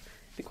 and it'd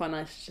be quite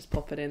nice to just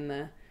pop it in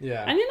there.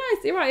 Yeah. And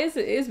you're right, it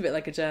is a bit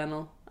like a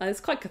journal. It's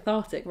quite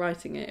cathartic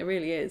writing it. It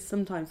really is.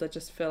 Sometimes I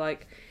just feel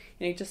like,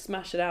 you know, you just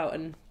smash it out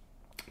and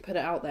put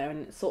it out there,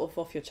 and it's sort of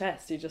off your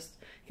chest. You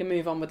can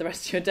move on with the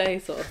rest of your day,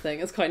 sort of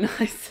thing. It's quite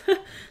nice,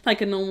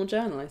 like a normal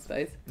journal, I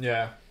suppose.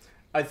 Yeah,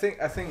 I think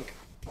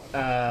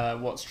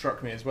what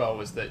struck me as well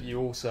was that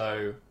you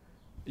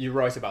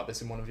write about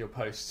this in one of your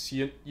posts.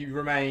 You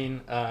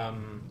remain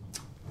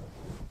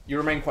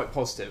quite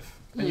positive,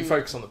 and you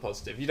focus on the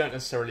positive. You don't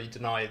necessarily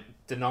deny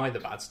the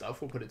bad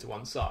stuff or put it to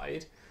one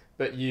side,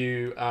 but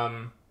you,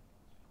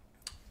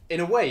 in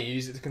a way, you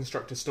use it to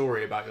construct a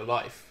story about your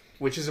life,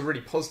 which is a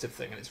really positive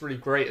thing, and it's really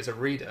great as a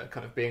reader,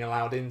 kind of being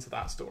allowed into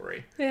that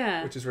story.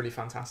 Yeah, which is really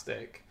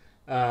fantastic.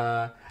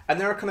 And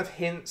there are kind of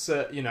hints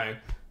at, you know,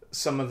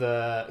 some of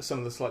the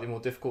slightly more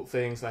difficult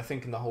things. And I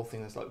think in the whole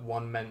thing there's like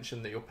one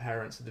mention that your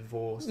parents are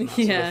divorced and that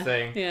sort of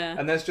thing. Yeah.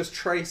 And there's just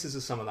traces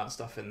of some of that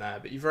stuff in there.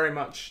 But you very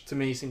much, to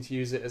me, seem to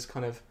use it as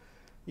kind of,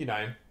 you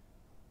know,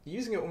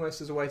 using it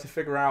almost as a way to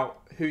figure out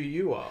who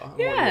you are and what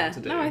you want to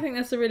do. No, I think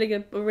that's a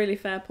really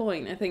fair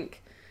point. I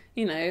think,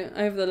 you know,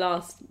 over the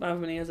last however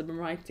many years I've been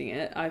writing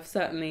it, I've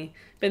certainly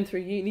been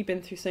through uni,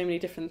 been through so many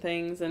different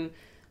things, and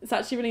it's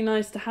actually really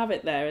nice to have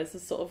it there as a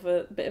sort of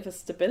a bit of a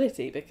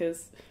stability,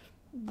 because,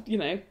 you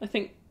know, I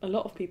think a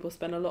lot of people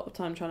spend a lot of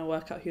time trying to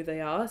work out who they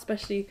are,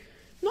 especially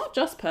not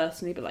just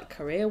personally, but like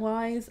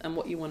career-wise and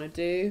what you want to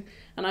do.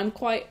 And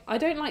I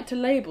don't like to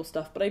label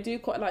stuff, but I do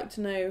quite like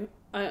to know,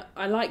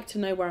 I like to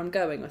know where I'm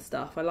going with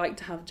stuff. I like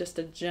to have just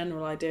a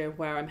general idea of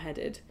where I'm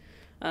headed.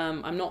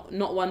 I'm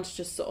not one to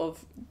just sort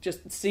of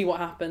just see what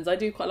happens. I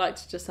do quite like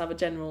to just have a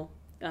general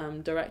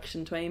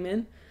direction to aim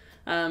in.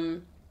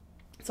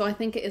 So I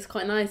think it is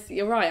quite nice.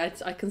 You're right.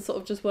 I can sort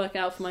of just work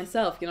out for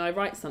myself. You know, I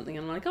write something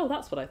and I'm like, oh,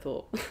 that's what I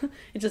thought.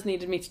 It just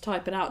needed me to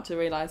type it out to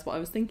realise what I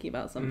was thinking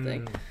about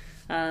something.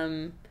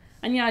 And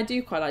yeah, I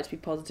do quite like to be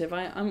positive.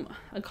 I'm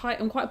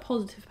quite a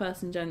positive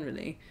person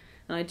generally,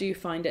 and I do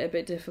find it a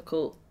bit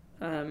difficult.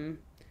 You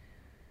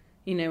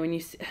know, when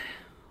you,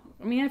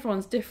 I mean,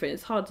 everyone's different.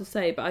 It's hard to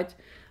say, but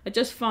I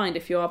just find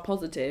if you are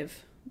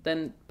positive,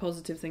 then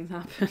positive things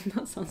happen.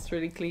 That sounds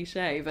really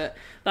cliche, but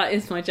that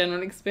is my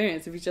general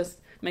experience. If you just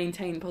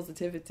maintain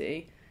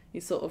positivity, you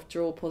sort of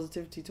draw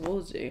positivity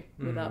towards you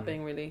without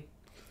being really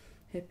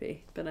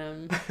hippie. But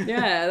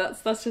yeah,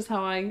 that's just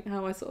how I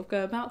sort of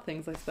go about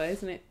things, I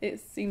suppose, and it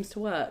seems to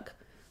work.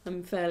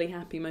 I'm fairly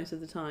happy most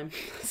of the time,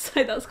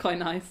 so that's quite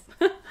nice.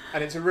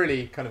 And it's a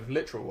really kind of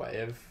literal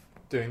way of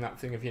doing that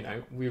thing of, you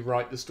know, we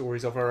write the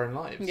stories of our own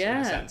lives. Yeah.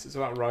 In a sense, it's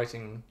about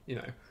writing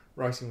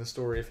the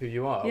story of who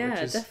you are. Yeah,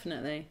 which is,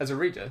 definitely. As a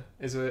reader,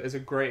 is a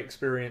great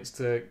experience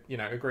to, you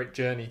know, a great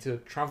journey to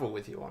travel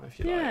with you on, if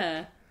you like.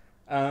 Yeah.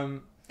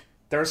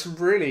 There are some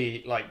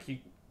really,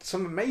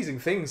 some amazing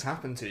things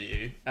happen to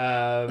you.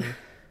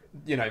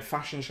 You know,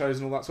 fashion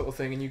shows and all that sort of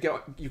thing, and you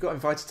got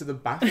invited to the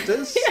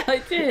BAFTAs. Yeah, I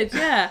did.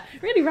 Yeah,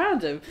 really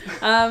random.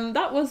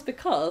 That was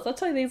because I'll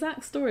tell you the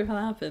exact story of how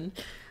that happened.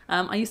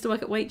 I used to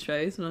work at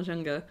Waitrose when I was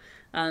younger,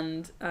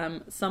 and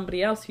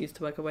somebody else who used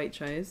to work at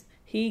Waitrose,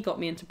 he got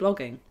me into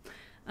blogging,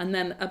 and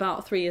then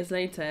about 3 years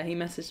later, he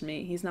messaged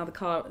me. He's now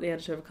the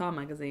editor of a car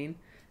magazine.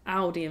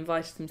 Audi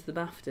invited him to the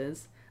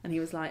BAFTAs, And he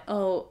was like,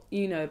 "Oh,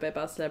 you know a bit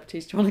about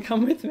celebrities. Do you want to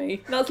come with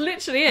me?" That's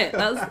literally it.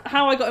 That's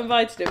how I got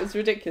invited. It was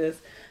ridiculous.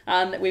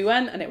 And we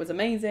went, and it was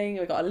amazing.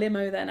 We got a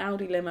limo there, an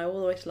Audi limo, all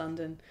the way to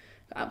London.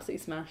 Got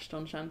absolutely smashed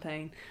on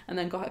champagne. And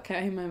then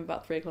came home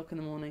about 3 o'clock in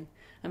the morning.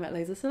 I met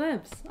loads of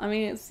celebs. I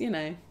mean, it's,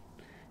 it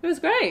was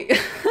great.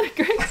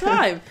 Great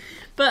time.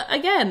 But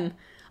again,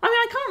 I mean,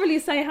 I can't really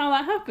say how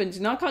that happened.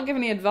 I can't give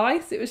any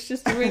advice. It was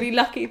just a really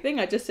lucky thing.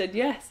 I just said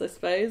yes, I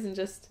suppose, and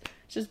just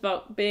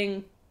about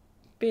being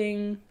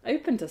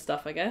open to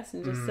stuff, I guess,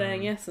 and just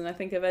saying yes. And I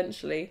think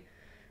eventually,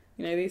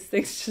 these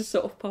things just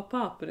sort of pop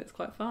up, and it's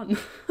quite fun.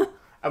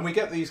 And we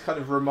get these kind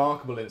of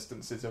remarkable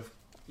instances of,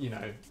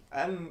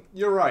 and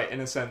you're right, in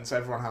a sense,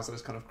 everyone has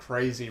those kind of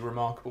crazy,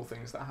 remarkable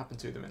things that happen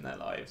to them in their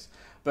lives.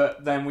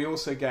 But then we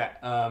also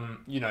get,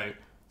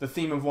 the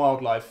theme of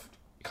wildlife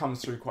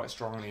comes through quite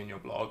strongly in your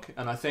blog.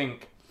 And I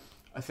think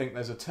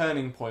there's a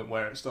turning point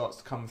where it starts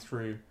to come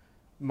through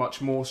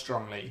much more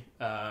strongly,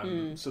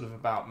 sort of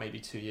about maybe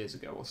 2 years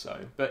ago or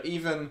so. But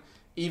even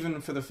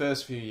for the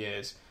first few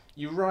years,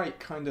 you write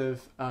kind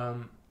of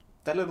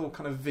they're little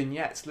kind of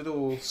vignettes,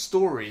 little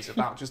stories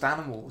about just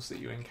animals that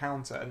you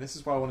encounter. And this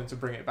is why I wanted to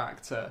bring it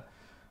back to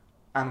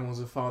Animals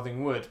of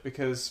Farthing Wood,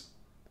 because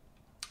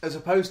as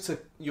opposed to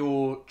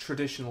your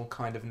traditional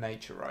kind of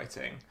nature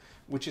writing,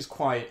 which is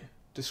quite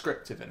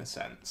descriptive in a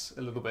sense,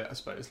 a little bit, I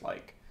suppose,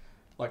 like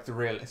the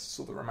realists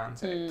or the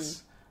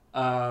romantics.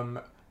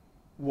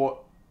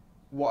 What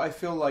I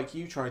feel like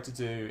you try to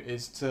do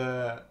is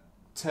to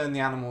turn the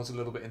animals a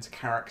little bit into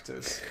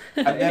characters.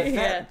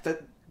 And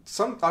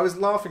I was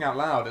laughing out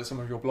loud at some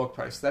of your blog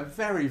posts. They're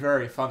very,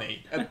 very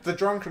funny. The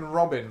drunken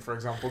robin, for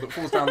example, that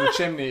falls down the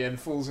chimney and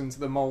falls into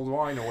the mulled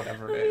wine or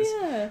whatever it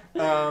is.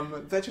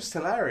 They're just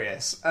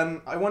hilarious.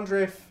 And I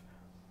wonder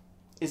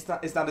is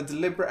that a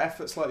deliberate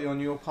effort slightly on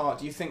your part?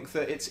 Do you think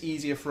that it's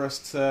easier for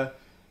us to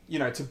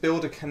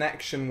build a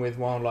connection with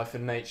wildlife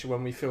and nature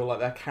when we feel like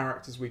they're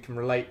characters we can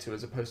relate to,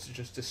 as opposed to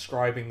just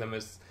describing them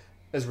as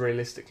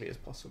realistically as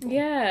possible?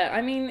 Yeah,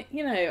 I mean,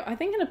 I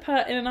think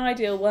in an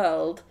ideal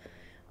world,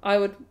 I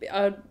would,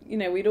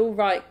 we'd all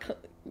write,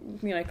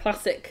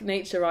 classic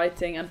nature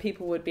writing, and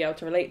people would be able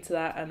to relate to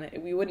that,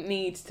 and we wouldn't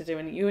need to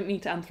you wouldn't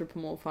need to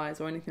anthropomorphise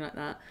or anything like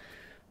that.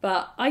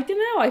 But I don't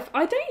know,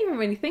 I don't even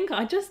really think,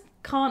 I just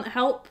can't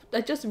help, I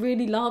just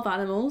really love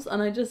animals,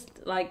 and I just,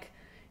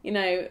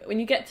 when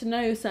you get to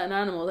know certain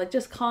animals, I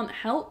just can't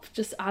help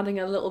just adding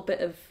a little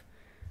bit of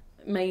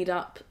made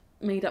up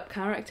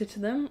character to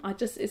them.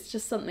 It's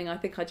just something I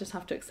think I just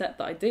have to accept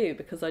that I do,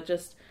 because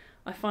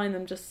I find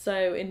them just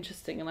so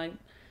interesting. And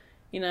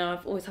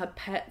I've always had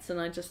pets, and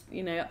I just,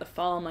 at the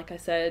farm, like I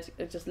said,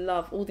 I just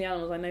love all the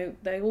animals. I know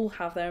they all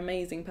have their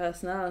amazing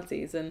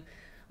personalities, and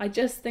I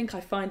just think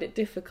I find it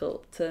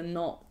difficult to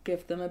not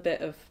give them a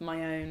bit of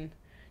my own,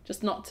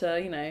 just not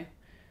to,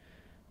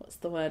 what's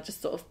the word,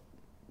 just sort of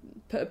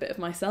put a bit of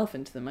myself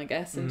into them, I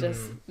guess, and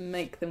just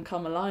make them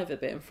come alive a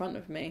bit in front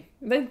of me.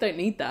 They don't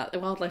need that. The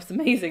wildlife's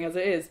amazing as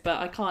it is, but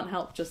I can't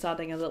help just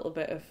adding a little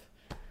bit of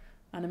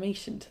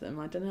animation to them.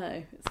 I don't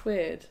know. It's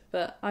weird,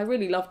 but I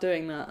really love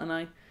doing that, and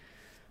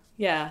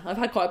I've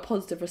had quite a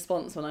positive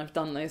response when I've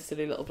done those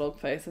silly little blog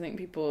posts. I think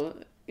people,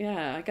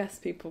 I guess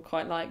people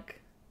quite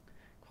like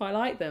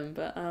them,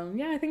 but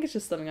I think it's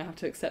just something I have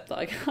to accept that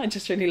I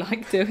just really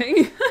like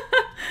doing.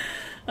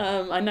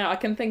 I know I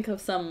can think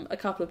of a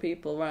couple of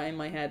people right in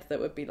my head that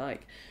would be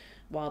like,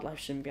 wildlife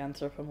shouldn't be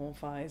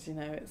anthropomorphized,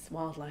 it's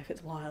wildlife,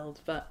 it's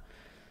wild, but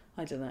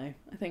I don't know.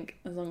 I think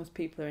as long as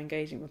people are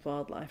engaging with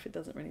wildlife, it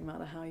doesn't really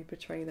matter how you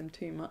portray them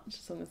too much,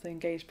 as long as they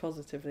engage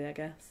positively, I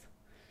guess.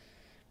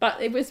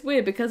 But it was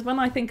weird, because when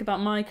I think about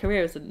my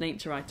career as a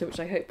nature writer, which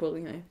I hope will,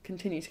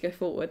 continue to go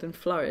forward and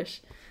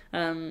flourish,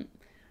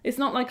 it's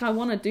not like I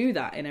want to do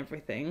that in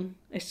everything.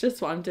 It's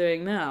just what I'm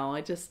doing now.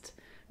 I'd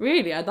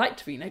like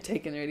to be,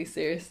 taken really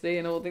seriously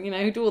and all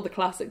the, do all the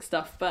classic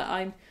stuff. But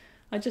I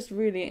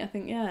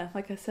think,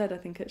 like I said, I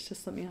think it's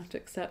just something you have to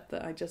accept,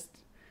 that I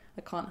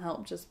can't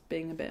help just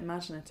being a bit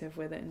imaginative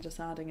with it and just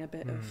adding a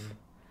bit of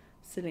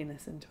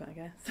silliness into it, I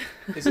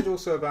guess. Is it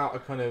also about a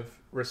kind of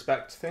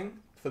respect thing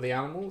for the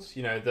animals?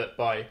 That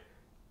by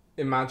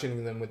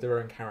imagining them with their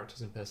own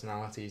characters and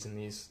personalities and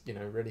these,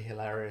 really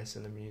hilarious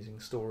and amusing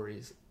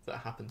stories that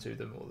happen to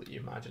them or that you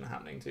imagine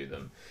happening to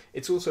them,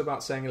 it's also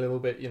about saying a little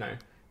bit,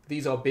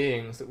 these are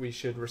beings that we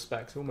should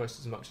respect almost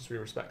as much as we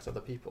respect other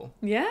people.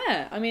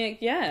 Yeah, I mean,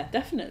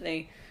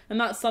 definitely. And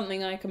that's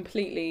something I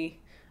completely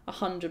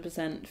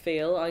 100%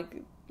 feel. I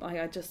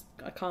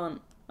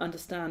can't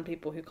understand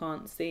people who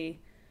can't see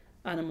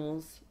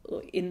animals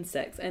or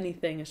insects,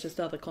 anything. It's just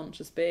other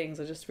conscious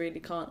beings. I just really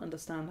can't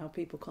understand how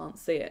people can't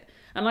see it.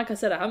 And like I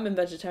said, I haven't been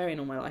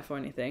vegetarian all my life or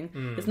anything.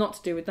 It's not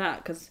to do with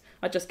that, because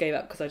I just gave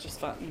up because I just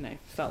felt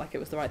like it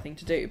was the right thing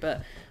to do.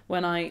 But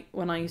when I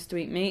used to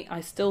eat meat,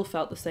 I still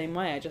felt the same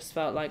way. I just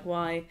felt like,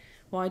 why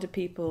do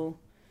people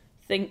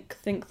think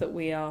that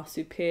we are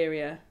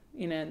superior?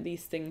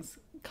 These things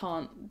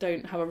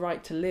don't have a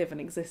right to live and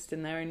exist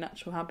in their own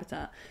natural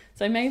habitat.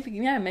 So maybe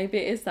it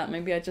is that.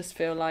 Maybe I just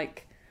feel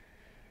like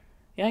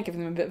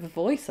giving them a bit of a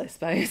voice, I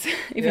suppose.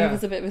 Even if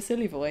it's a bit of a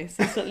silly voice.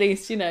 It's at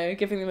least,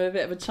 giving them a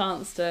bit of a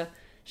chance to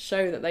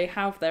show that they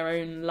have their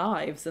own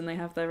lives and they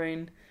have their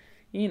own,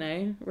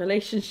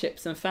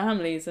 relationships and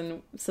families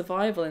and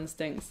survival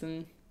instincts.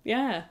 And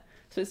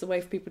so it's a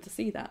way for people to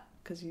see that,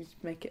 because you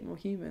make it more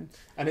human.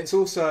 And it's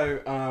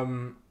also,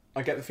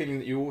 I get the feeling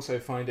that you also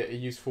find it a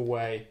useful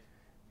way,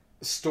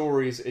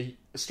 stories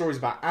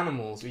about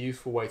animals are a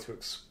useful way to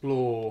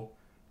explore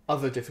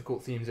other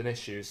difficult themes and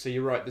issues. So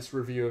you write this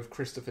review of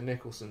Christopher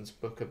Nicholson's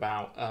book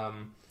about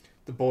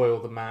the boy or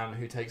the man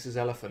who takes his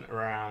elephant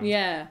around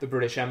the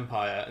British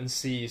Empire and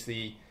sees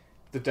the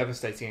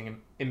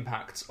devastating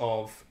impacts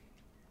of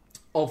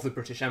the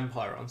British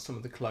Empire on some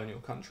of the colonial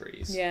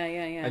countries.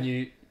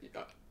 And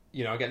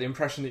I get the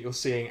impression that you're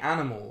seeing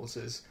animals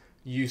as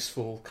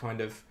useful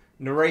kind of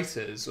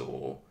narrators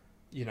or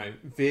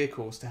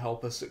vehicles to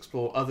help us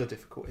explore other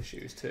difficult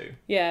issues too.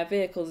 Yeah,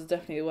 vehicles is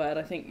definitely the word.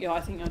 I think you're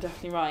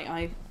definitely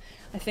right.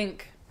 I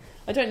think,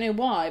 I don't know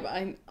why, but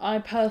I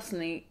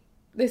personally,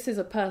 this is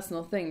a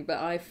personal thing, but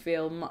I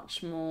feel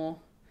much more,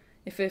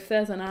 if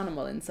there's an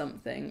animal in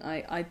something,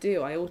 I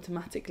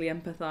automatically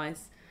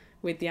empathise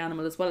with the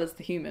animal as well as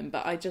the human,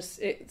 but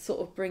it sort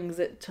of brings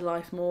it to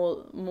life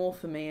more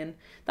for me. And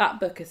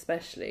that book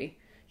especially,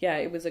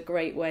 it was a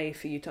great way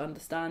for you to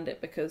understand it,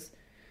 because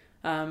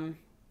I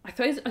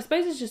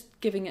suppose it's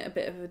just giving it a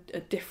bit of a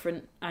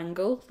different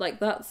angle. Like,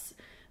 that's,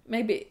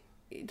 maybe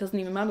it doesn't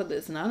even matter that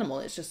it's an animal,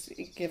 it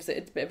gives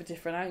it a bit of a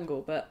different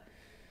angle. But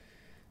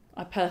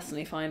I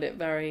personally find it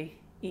very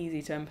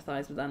easy to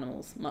empathise with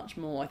animals much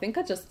more. I think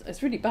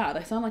it's really bad.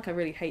 I sound like I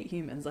really hate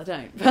humans. I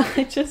don't, but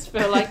I just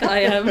feel like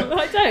I am.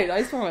 I don't,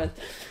 I promise.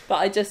 But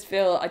I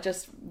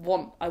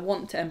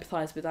want to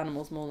empathise with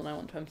animals more than I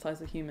want to empathise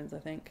with humans, I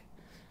think.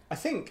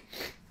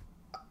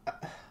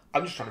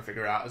 I'm just trying to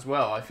figure out as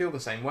well. I feel the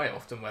same way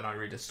often when I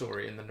read a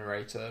story and the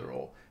narrator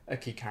or a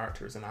key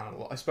character is an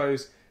animal. I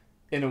suppose,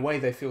 in a way,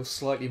 they feel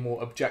slightly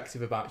more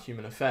objective about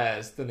human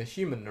affairs than a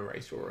human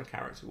narrator or a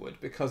character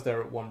would, because they're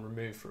at one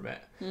remove from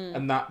it.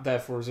 And that,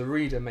 therefore, as a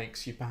reader,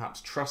 makes you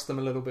perhaps trust them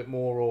a little bit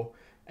more or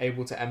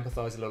able to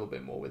empathise a little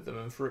bit more with them.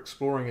 And for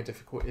exploring a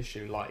difficult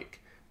issue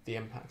like the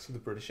impacts of the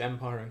British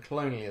Empire and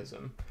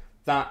colonialism,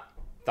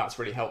 that's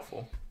really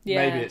helpful.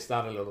 Yeah. Maybe it's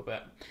that a little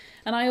bit.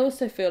 And I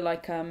also feel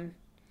like...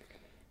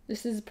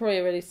 this is probably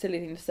a really silly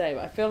thing to say,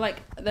 but I feel like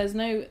there's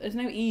no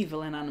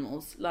evil in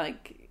animals.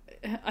 Like,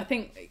 I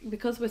think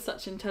because we're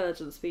such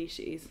intelligent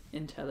species,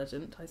 I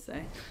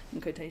say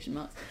in quotation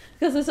marks,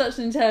 because we're such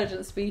an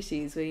intelligent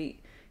species, we've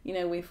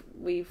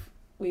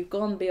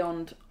gone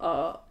beyond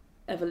our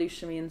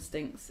evolutionary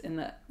instincts in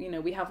that,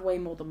 we have way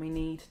more than we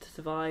need to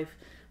survive.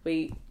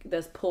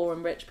 There's poor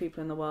and rich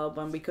people in the world,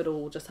 when we could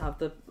all just have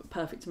the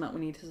perfect amount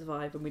we need to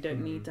survive, and we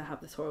don't need to have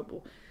this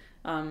horrible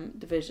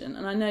division.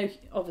 And I know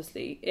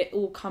obviously it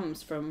all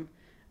comes from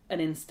an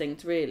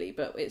instinct really,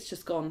 but it's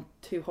just gone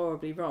too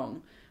horribly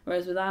wrong.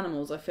 Whereas with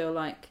animals, I feel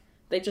like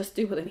they just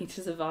do what they need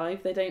to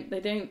survive. They don't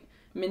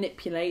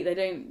manipulate, they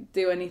don't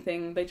do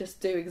anything, they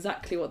just do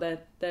exactly what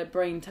their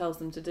brain tells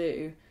them to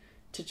do,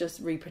 to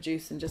just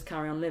reproduce and just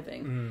carry on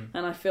living.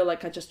 And I feel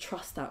like I just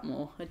trust that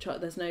more.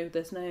 There's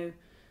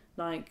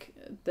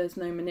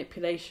no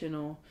manipulation,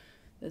 or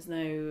there's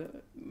no,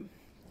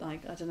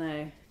 like, I don't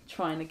know,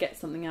 trying to get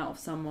something out of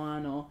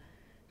someone, or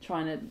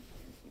trying to,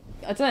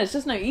 I don't know, there's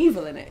just no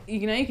evil in it.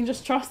 You can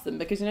just trust them,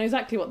 because you know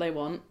exactly what they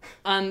want,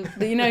 and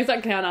you know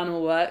exactly how an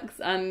animal works,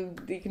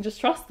 and you can just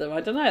trust them.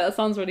 I don't know, that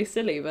sounds really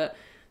silly, but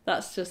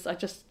that's just, I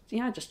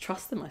just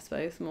trust them, I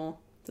suppose, more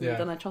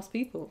than I trust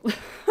people.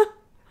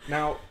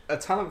 Now, a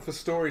talent for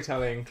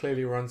storytelling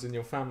clearly runs in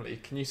your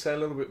family. Can you say a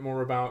little bit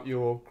more about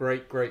your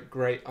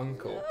great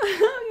uncle?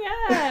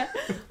 Yeah,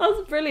 that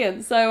was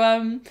brilliant.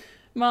 So,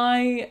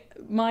 my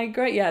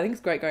great, I think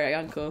it's great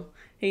uncle.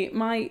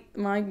 My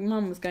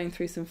mum was going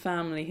through some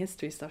family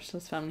history stuff. She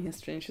does family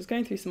history, and she was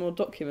going through some more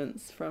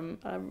documents from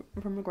a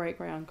great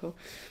uncle,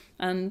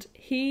 and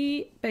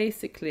he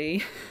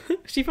basically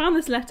she found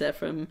this letter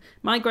from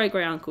my great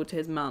uncle to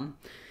his mum,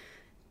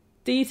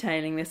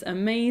 detailing this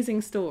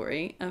amazing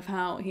story of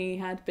how he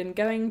had been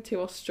going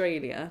to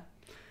Australia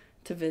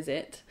to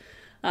visit.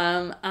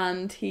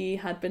 And he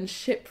had been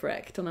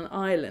shipwrecked on an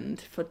island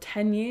for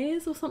 10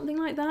 years or something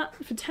like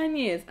that. For 10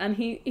 years. And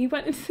he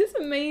went into this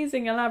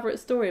amazing, elaborate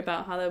story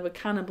about how there were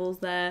cannibals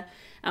there.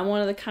 And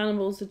one of the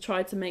cannibals had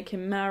tried to make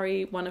him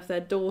marry one of their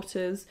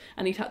daughters.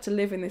 And he'd had to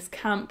live in this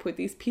camp with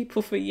these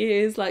people for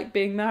years, like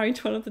being married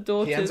to one of the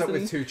daughters. He ends up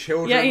with 2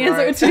 children, yeah, he ends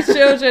up with 2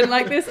 children.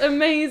 Like this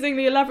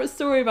amazingly elaborate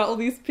story about all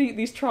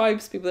these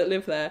tribes, people that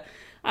live there.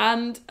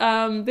 And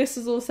this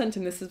was all sent to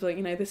him. This is like,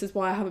 this is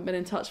why I haven't been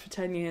in touch for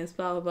 10 years,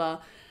 blah, blah, blah.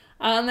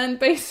 And then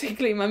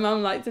basically my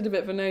mum did a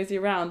bit of a nosy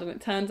around, and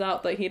it turns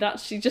out that he'd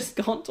actually just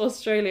gone to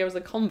Australia as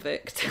a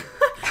convict.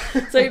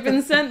 So he'd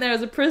been sent there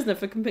as a prisoner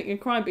for committing a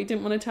crime, but he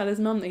didn't want to tell his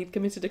mum that he'd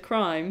committed a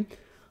crime.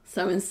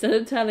 So instead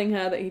of telling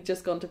her that he'd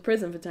just gone to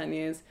prison for 10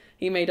 years,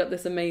 he made up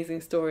this amazing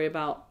story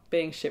about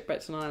being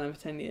shipwrecked on an island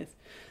for 10 years.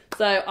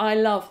 So I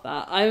love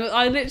that.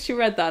 I literally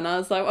read that and I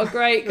was like, "What a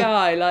great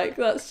guy! Like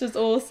that's just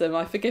awesome.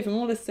 I forgive him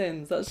all his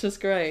sins. That's just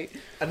great."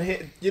 And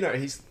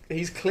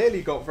he's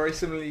clearly got, very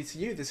similarly to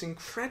you, this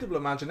incredible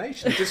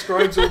imagination. He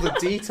describes all the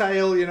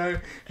detail.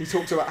 He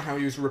talks about how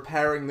he was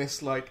repairing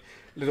this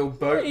little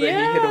boat that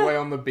he hid away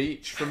on the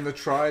beach from the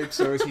tribe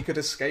so as he could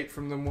escape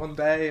from them one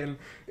day, and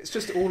it's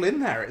just all in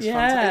there. It's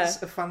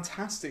it's a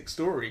fantastic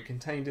story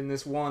contained in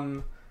this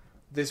one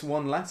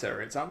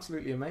letter. It's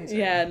absolutely amazing.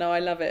 Yeah, no, I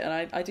love it,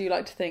 and I do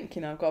like to think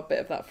I've got a bit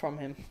of that from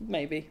him,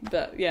 maybe,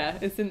 but yeah,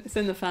 it's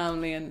in the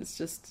family, and it's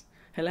just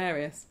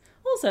hilarious.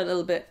 Also a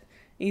little bit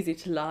easy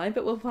to lie,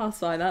 but we'll pass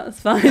by that. That's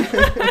fine.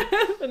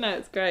 But no,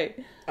 it's great.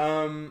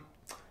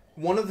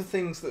 One of the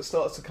things that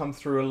starts to come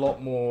through a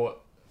lot more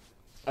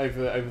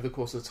over the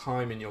course of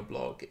time in your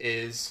blog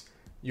is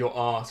your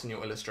art and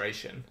your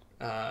illustration.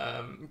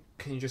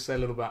 Can you just say a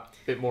little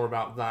bit more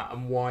about that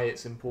and why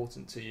it's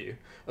important to you,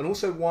 and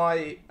also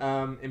why,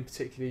 in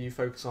particular, you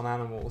focus on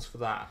animals for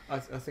that? I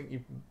think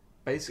you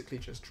basically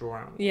just draw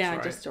animals. Yeah, right?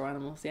 I just draw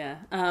animals. Yeah.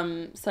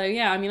 So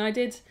yeah, I mean,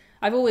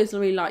 I've always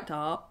really liked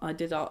art. I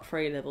did art for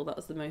A-level. That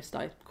was the most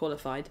I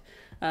qualified.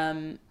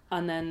 And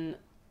then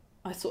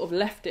I sort of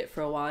left it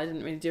for a while. I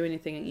didn't really do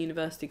anything at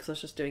university because I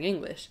was just doing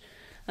English.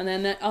 And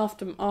then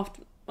after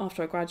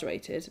I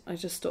graduated, I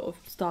just sort of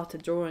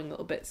started drawing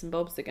little bits and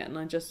bobs again. And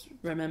I just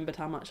remembered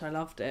how much I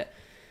loved it.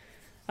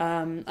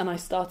 And I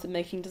started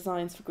making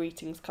designs for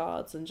greetings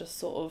cards and just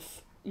sort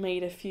of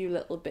made a few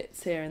little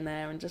bits here and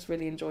there, and just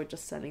really enjoyed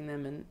just selling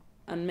them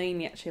and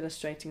mainly actually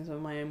illustrating some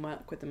of my own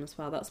work with them as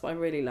well. That's what I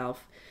really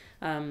love.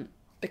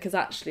 Because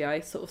actually I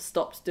sort of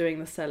stopped doing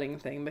the selling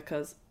thing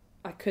because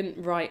I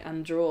couldn't write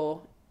and draw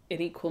in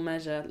equal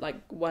measure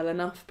well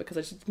enough, because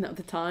I just didn't have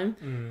the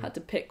time. Had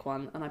to pick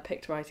one, and I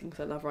picked writing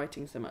because I love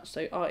writing so much.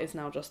 So art is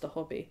now just a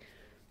hobby,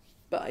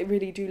 but I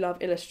really do love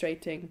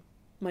illustrating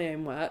my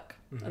own work,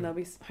 and there'll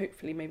be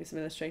hopefully maybe some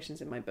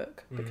illustrations in my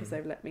book because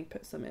they've let me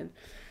put some in.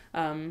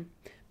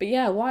 But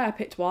yeah, why I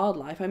picked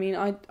wildlife, I mean,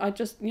 I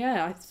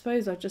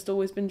suppose I've just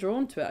always been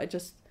drawn to it. I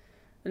just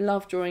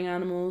love drawing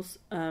animals.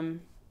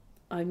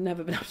 I've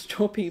never been able to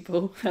draw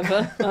people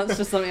ever. That's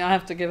just something I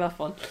have to give up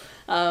on.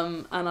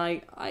 And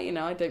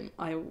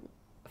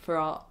for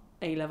art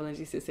A-level and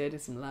GCSE, I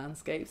did some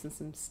landscapes and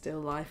some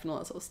still life and all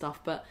that sort of stuff.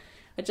 But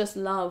I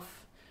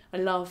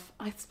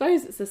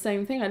suppose it's the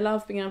same thing. I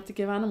love being able to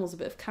give animals a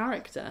bit of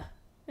character.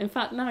 In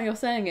fact, now you're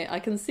saying it, I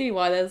can see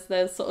why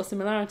there's sort of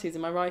similarities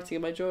in my writing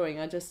and my drawing.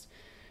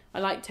 I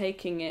like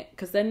taking it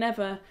because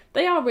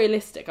they are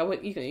realistic.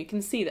 You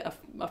can see that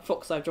a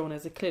fox I've drawn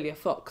is clearly a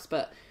fox,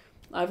 but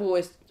I've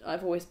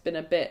always been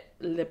a bit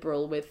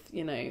liberal with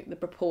the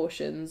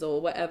proportions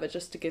or whatever,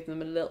 just to give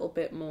them a little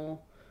bit more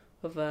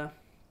of a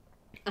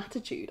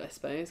attitude, I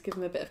suppose. Give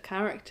them a bit of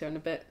character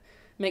and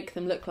make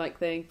them look like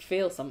they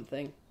feel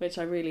something, which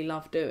I really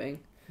love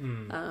doing.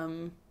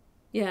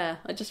 Yeah,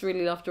 I just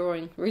really love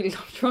drawing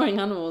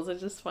animals. I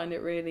just find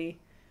it really,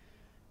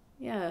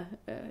 I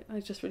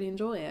just really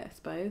enjoy it, I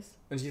suppose.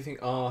 And do you think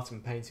art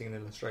and painting and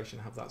illustration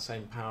have that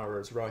same power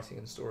as writing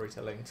and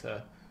storytelling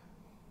to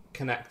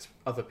connect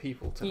other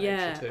people to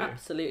nature too? Yeah,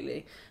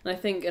 absolutely. And I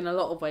think in a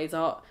lot of ways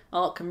art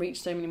can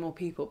reach so many more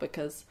people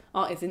because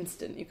art is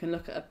instant. You can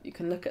look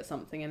at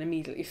something and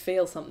immediately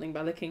feel something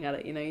by looking at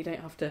it. You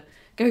don't have to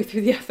go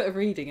through the effort of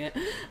reading it.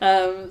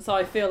 So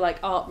I feel like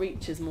art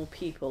reaches more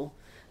people.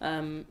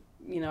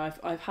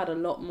 I've had a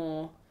lot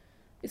more.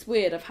 It's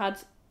weird. I've had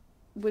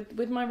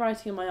with my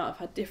writing and my art, I've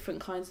had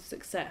different kinds of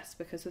success,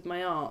 because with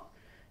my art,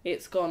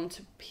 it's gone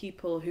to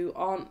people who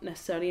aren't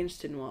necessarily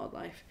interested in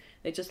wildlife.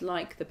 They just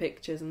like the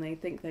pictures and they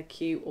think they're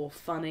cute or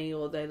funny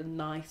or they're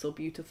nice or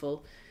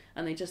beautiful,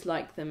 and they just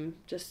like them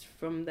just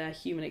from their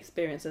human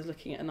experience as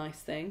looking at a nice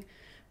thing.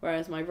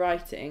 Whereas my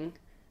writing,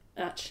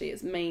 actually,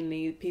 it's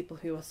mainly people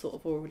who are sort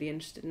of already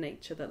interested in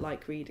nature that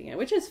like reading it,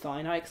 which is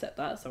fine. I accept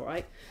that. It's all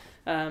right.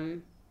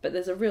 But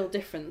there's a real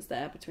difference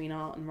there between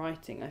art and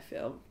writing, I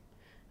feel,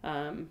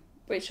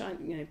 which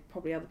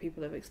probably other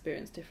people have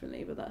experienced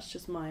differently, but that's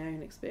just my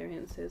own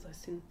experiences. I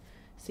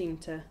seem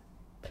to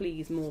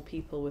please more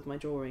people with my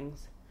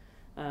drawings.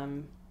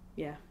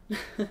 Yeah.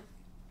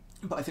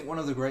 But I think one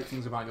of the great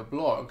things about your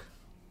blog,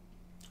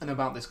 and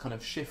about this kind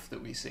of shift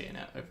that we see in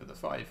it over the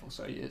 5 or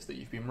so years that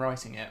you've been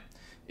writing it,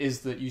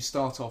 is that you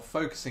start off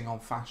focusing on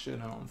fashion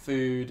and on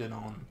food and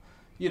on,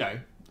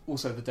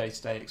 also the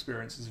day-to-day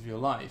experiences of your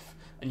life.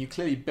 And you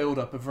clearly build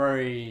up a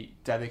very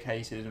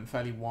dedicated and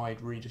fairly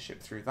wide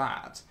readership through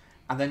that.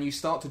 And then you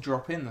start to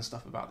drop in the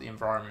stuff about the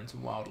environment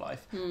and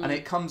wildlife. And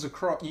it comes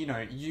across,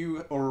 you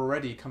are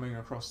already coming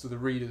across to the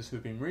readers who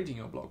have been reading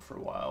your blog for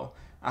a while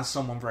as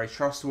someone very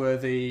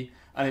trustworthy,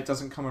 and it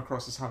doesn't come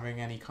across as having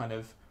any kind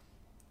of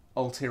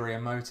ulterior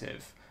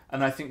motive.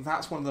 And I think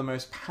that's one of the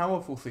most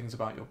powerful things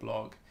about your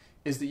blog,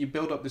 is that you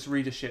build up this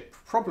readership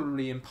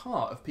probably in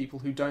part of people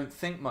who don't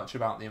think much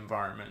about the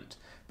environment,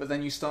 but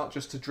then you start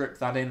just to drip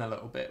that in a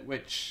little bit,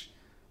 which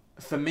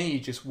for me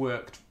just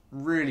worked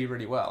really,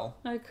 really well.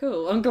 Oh,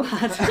 cool. I'm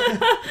glad.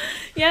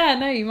 Yeah,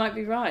 no, you might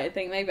be right. I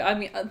think maybe,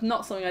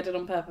 not something I did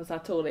on purpose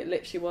at all. It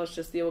literally was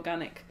just the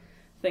organic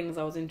things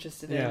I was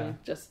interested in.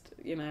 Just,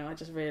 you know, I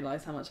just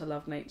realised how much I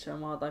love nature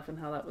and wildlife and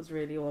how that was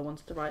really all I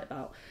wanted to write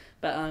about.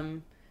 But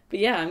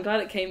yeah, I'm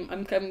glad it came.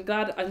 I'm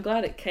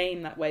glad it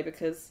came that way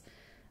because,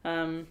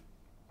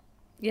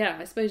 yeah,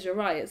 I suppose you're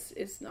right.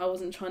 It's I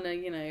wasn't trying to,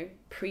 you know,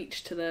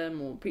 preach to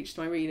them or preach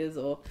to my readers,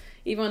 or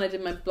even when I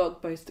did my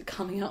blog post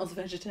coming out as a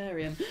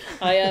vegetarian,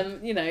 I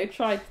you know,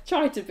 tried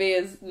to be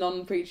as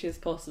non-preachy as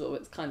possible.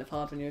 It's kind of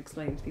hard when you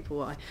explain to people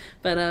why,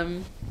 but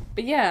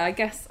yeah, I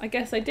guess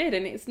I did,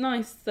 and it's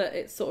nice that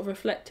it sort of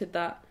reflected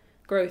that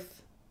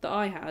growth that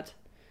I had,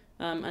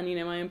 and you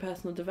know, my own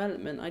personal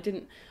development.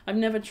 I've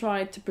never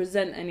tried to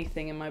present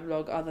anything in my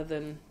blog other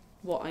than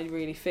what I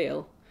really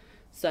feel.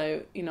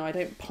 So, you know, I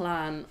don't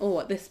plan,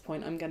 at this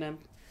point I'm going to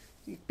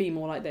be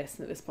more like this,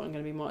 and at this point I'm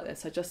going to be more like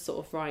this. I just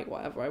sort of write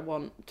whatever I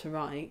want to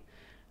write.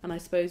 And I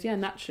suppose, yeah,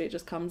 naturally it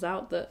just comes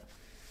out that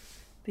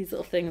these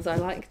little things I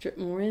like drip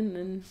more in,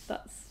 and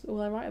that's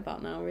all I write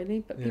about now, really.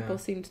 But people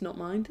seem to not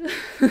mind.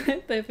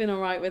 They've been all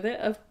right with it.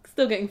 I'm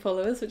still getting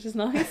followers, which is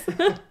nice.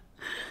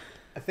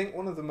 I think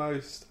one of the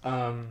most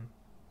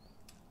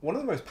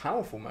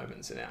powerful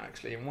moments in it,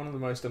 actually, and one of the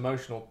most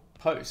emotional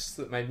posts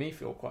that made me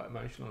feel quite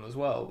emotional as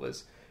well,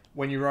 was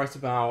when you write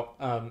about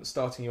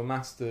starting your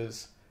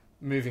masters,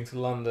 moving to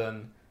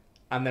London,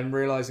 and then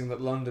realising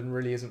that London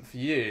really isn't for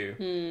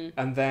you,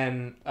 and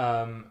then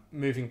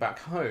moving back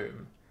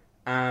home.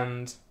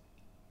 And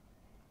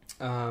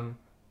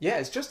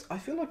it's just, I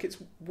feel like it's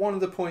one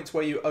of the points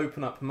where you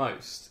open up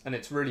most, and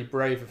it's really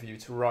brave of you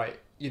to write,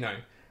 you know,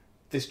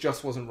 this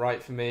just wasn't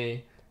right for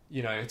me,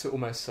 you know, to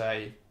almost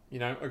say, you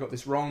know, I got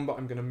this wrong, but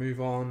I'm going to move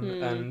on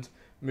and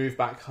move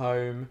back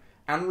home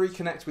and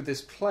reconnect with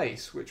this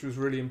place, which was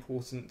really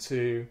important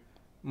to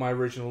my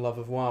original love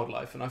of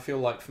wildlife. And I feel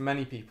like for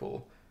many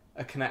people,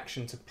 a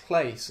connection to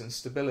place and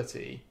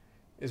stability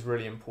is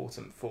really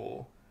important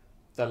for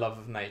their love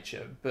of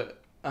nature.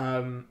 But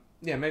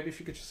maybe if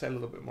you could just say a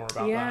little bit more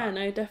about that. Yeah,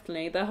 no,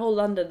 definitely. The whole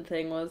London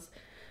thing was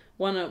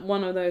one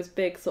of those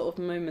big sort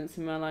of moments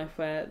in my life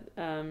where,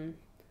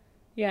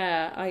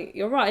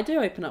 you're right, I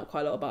do open up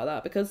quite a lot about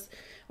that, because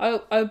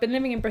I've been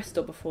living in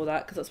Bristol before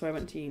that, because that's where I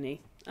went to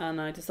uni.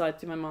 And I decided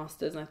to do my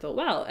masters, and I thought,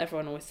 well,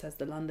 everyone always says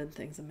the London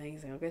thing's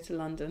amazing. I'll go to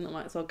London. I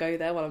might as well go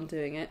there while I'm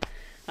doing it.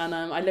 And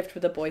I lived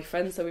with a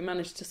boyfriend, so we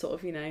managed to sort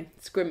of, you know,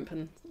 scrimp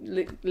and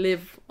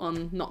live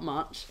on not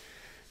much.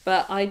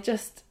 But I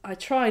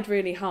tried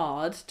really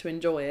hard to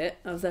enjoy it.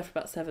 I was there for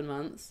about 7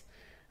 months.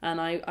 And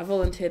I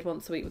volunteered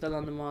once a week with the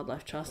London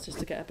Wildlife Trust just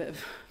to get a bit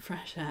of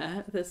fresh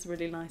air. This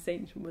really nice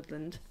ancient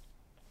woodland.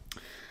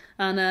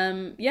 And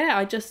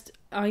I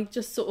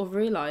just sort of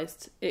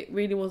realised it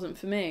really wasn't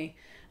for me.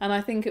 And I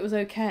think it was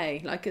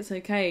okay. Like, it's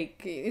okay.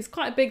 It's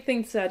quite a big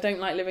thing to say, I don't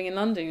like living in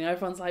London. You know,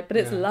 everyone's like, but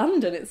it's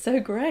London. It's so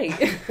great.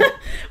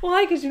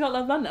 Why? Because you not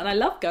love London. And I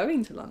love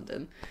going to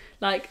London.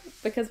 Like,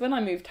 because when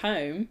I moved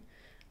home,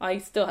 I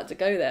still had to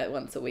go there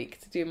once a week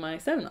to do my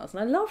seminars. And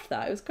I loved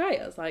that. It was great.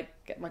 I was like,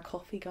 get my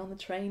coffee, go on the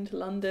train to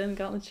London,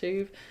 go on the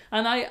tube.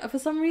 And for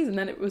some reason,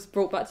 then it was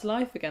brought back to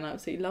life again. I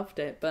absolutely loved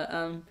it.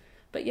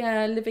 But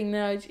yeah, living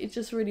there, it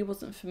just really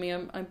wasn't for me.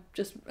 And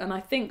I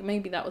think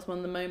maybe that was one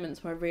of the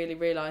moments where I really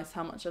realised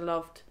how much I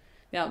loved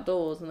the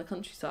outdoors and the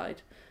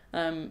countryside,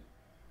 and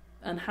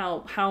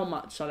how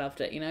much I loved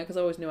it, you know, because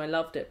I always knew I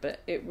loved it, but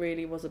it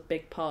really was a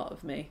big part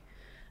of me.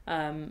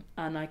 And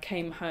I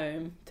came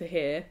home to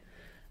here,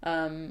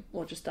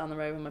 or just down the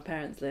road where my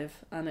parents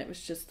live, and it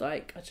was just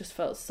like, I just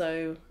felt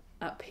so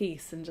at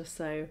peace and just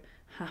so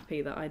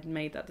happy that I'd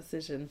made that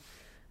decision.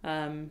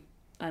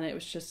 And it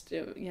was just,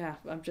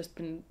 I've just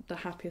been the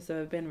happiest I've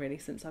ever been, really,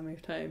 since I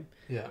moved home.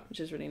 Yeah. Which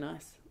is really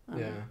nice.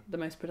 The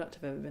most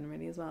productive I've ever been,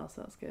 really, as well,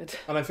 so that's good.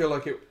 And I feel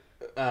like it,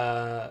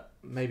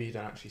 maybe you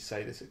don't actually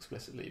say this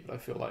explicitly, but I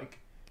feel like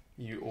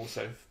you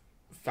also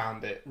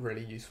found it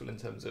really useful in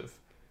terms of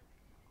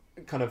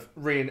kind of,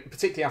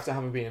 particularly after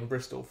having been in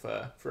Bristol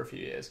for a few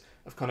years,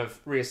 of kind of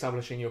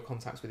re-establishing your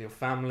contacts with your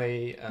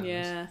family. And,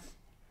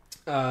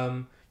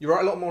 you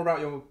write a lot more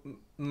about your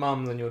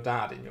mum than your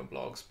dad in your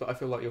blogs, but I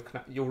feel like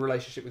your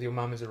relationship with your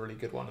mum is a really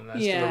good one, and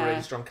there's still a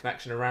really strong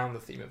connection around the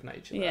theme of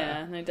nature there.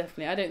 Yeah, no,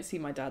 definitely. I don't see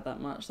my dad that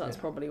much, that's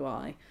probably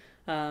why.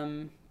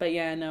 But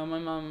yeah, no, my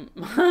mum,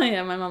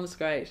 my mum's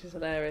great. She's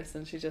hilarious,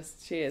 and she's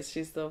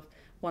the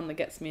one that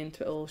gets me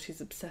into it all.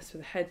 She's obsessed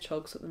with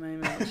hedgehogs at the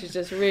moment. She's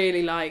just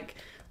really like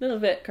a little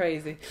bit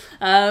crazy.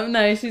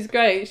 No, she's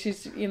great.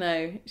 She's, you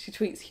know, she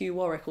tweets Hugh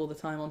Warwick all the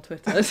time on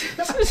Twitter. She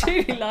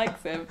really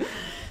likes him.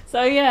 So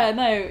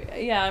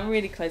I'm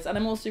really close, and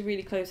I'm also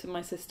really close with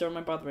my sister and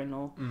my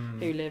brother-in-law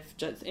who live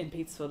just in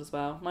Petersfield as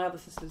well. My other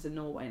sister lives in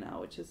Norway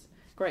now, which is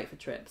great for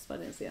trips, but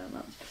I didn't see her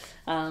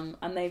much.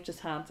 And they've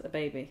just had a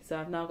baby, so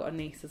I've now got a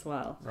niece as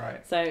well.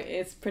 Right. So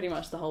it's pretty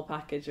much the whole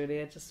package,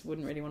 really. I just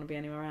wouldn't really want to be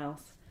anywhere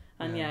else.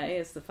 And it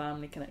is the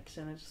family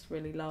connection. I just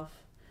really love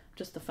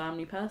just the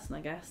family person,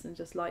 I guess, and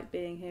just like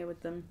being here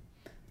with them.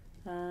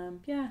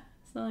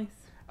 It's nice.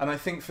 And I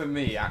think for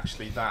me,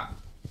 actually, that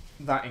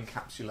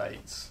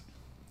encapsulates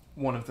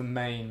one of the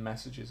main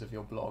messages of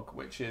your blog,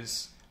 which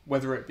is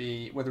whether it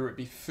be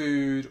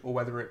food or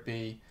whether it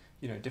be,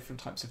 different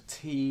types of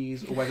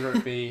teas, or whether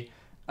it be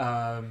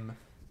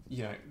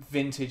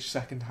vintage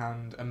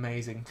second-hand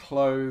amazing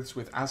clothes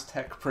with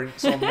Aztec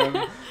prints on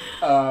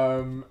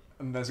them.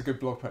 And there's a good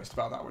blog post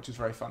about that, which is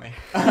very funny.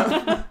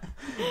 One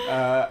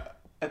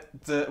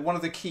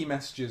of the key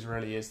messages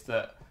really is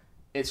that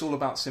it's all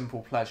about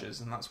simple pleasures,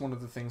 and that's one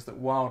of the things that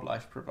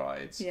wildlife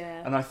provides.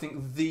 Yeah. And I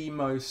think the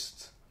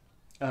most,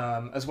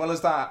 as well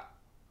as that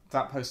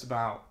post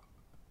about,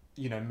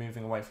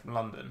 moving away from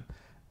London,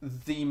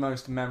 the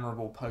most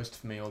memorable post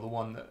for me, or the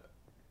one that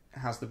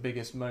has the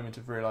biggest moment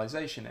of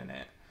realisation in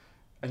it,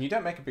 and you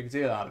don't make a big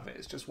deal out of it,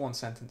 it's just one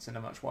sentence in a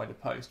much wider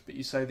post, but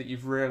you say that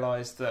you've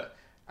realised that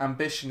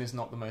ambition is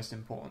not the most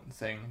important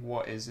thing.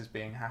 What is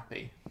being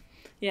happy.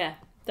 Yeah,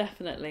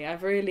 definitely.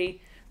 I've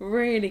really,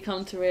 really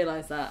come to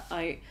realise that.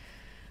 I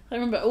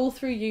remember all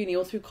through uni,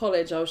 all through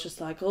college, I was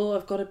just like,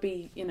 I've got to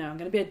be, I'm going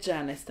to be a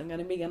journalist, I'm going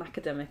to be an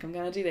academic, I'm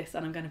going to do this,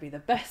 and I'm going to be the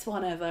best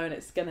one ever, and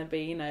it's going to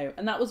be,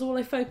 and that was all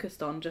I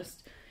focused on,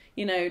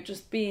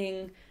 just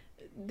being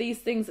these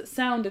things that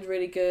sounded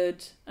really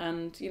good,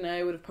 and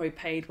would have probably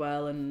paid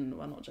well, and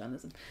not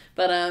journalism,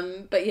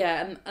 but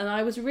yeah, and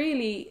I was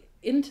really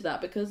into that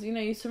because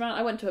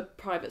I went to a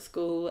private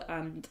school,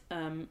 and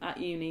at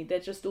uni they're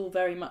just all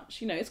very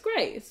much it's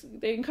great,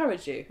 they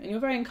encourage you, and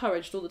you're very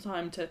encouraged all the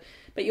time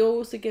but you're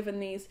also given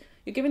these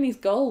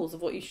goals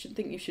of what you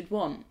should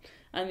want,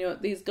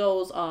 and these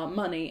goals are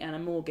money and a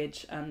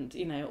mortgage and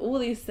all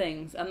these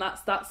things, and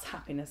that's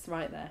happiness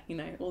right there,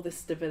 all this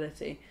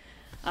stability.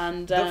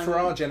 And that for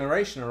our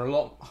generation are a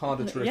lot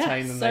harder to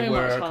retain than they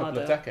were a couple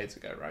of decades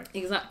ago, right?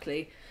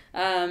 Exactly.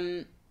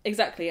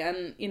 Exactly,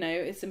 and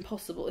it's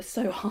impossible. It's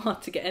so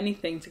hard to get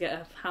anything, to get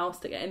a house,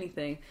 to get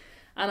anything.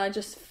 And I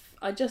just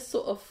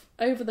sort of,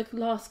 over the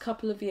last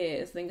couple of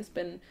years, I think it's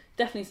been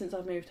definitely since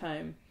I've moved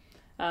home,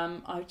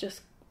 I've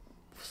just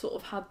sort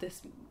of had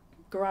this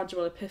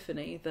gradual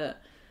epiphany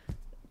that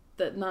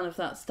none of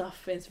that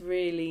stuff is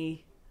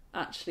really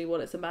actually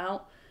what it's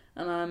about.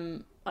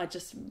 And I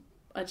just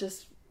I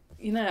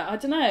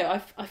don't know,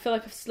 I feel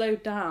like I've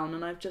slowed down,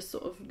 and I've just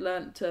sort of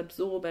learnt to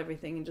absorb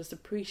everything and just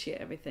appreciate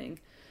everything.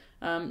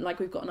 Like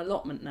we've got an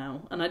allotment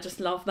now, and I just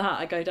love that.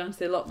 I go down to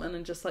the allotment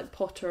and just like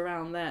potter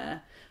around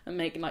there and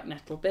make like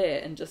nettle beer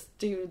and just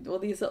do all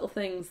these little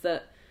things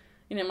that,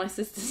 my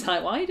sister's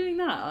like, why are you doing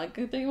that? Like,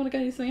 don't you want to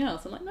go do something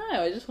else? I'm like,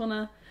 no, I just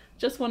want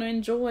to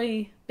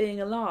enjoy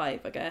being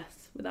alive, I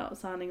guess, without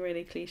sounding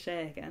really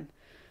cliche again.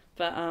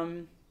 But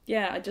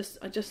yeah, I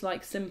just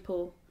like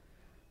simple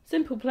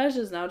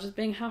pleasures now, just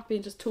being happy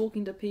and just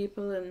talking to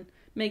people and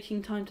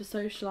making time to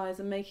socialise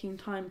and making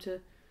time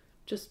to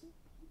just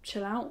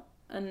chill out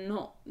and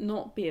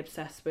not be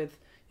obsessed with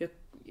your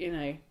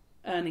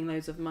earning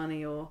loads of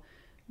money or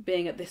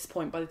being at this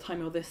point by the time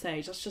you're this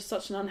age. That's just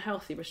such an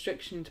unhealthy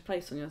restriction to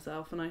place on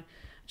yourself, and I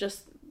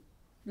just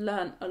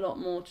learnt a lot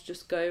more to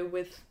just go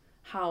with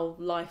how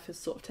life is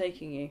sort of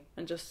taking you,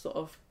 and just sort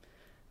of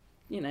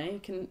you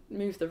can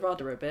move the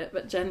rudder a bit,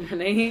 but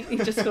generally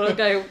you just got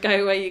to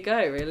go where you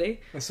go,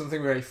 really. There's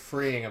something very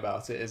freeing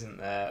about it, isn't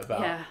there?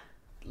 About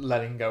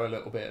letting go a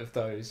little bit of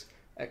those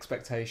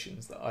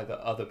expectations that either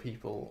other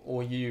people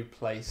or you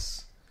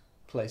place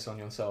on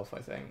yourself, I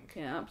think.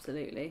 Yeah,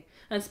 absolutely.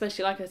 And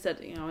especially, like I said,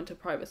 I went to a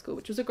private school,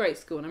 which was a great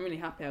school, and I'm really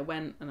happy I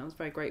went, and I was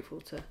very grateful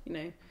to,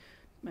 my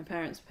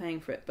parents paying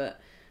for it. But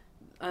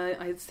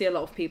I see a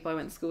lot of people I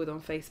went to school with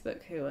on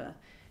Facebook who are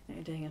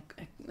doing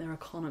they're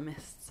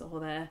economists, or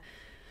they're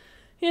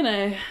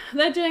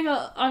doing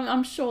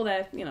I'm sure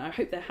they're I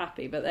hope they're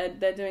happy, but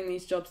they're doing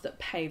these jobs that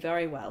pay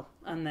very well,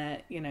 and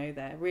they're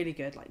really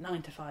good, like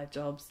 9-to-5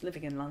 jobs,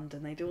 living in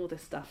London. They do all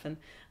this stuff, and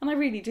I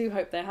really do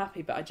hope they're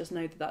happy, but I just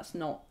know that that's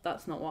not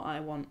what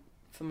I want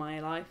for my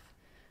life.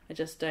 I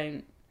just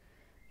don't,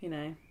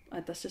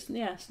 that's just,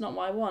 it's not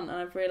what I want. And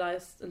I've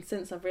realised, and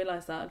since I've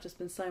realised that, I've just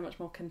been so much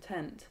more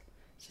content.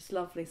 It's just a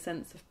lovely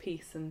sense of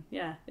peace, and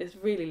it's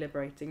really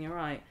liberating, you're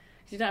right.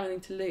 Because you don't have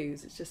anything to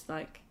lose, it's just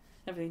like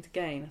everything to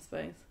gain, I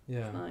suppose.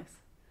 Yeah. It's nice.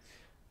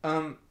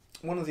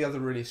 One of the other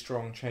really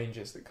strong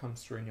changes that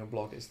comes through in your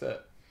blog is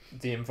that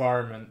the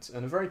environment,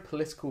 and a very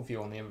political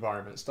view on the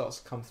environment, starts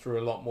to come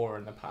through a lot more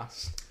in the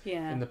past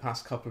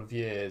couple of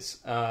years.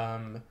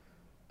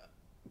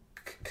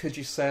 Could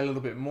you say a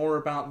little bit more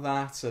about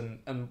that,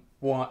 and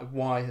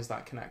why has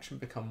that connection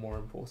become more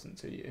important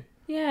to you?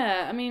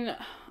 Yeah, I mean,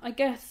 I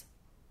guess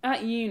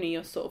at uni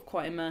you're sort of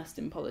quite immersed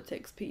in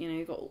politics.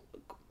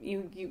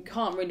 You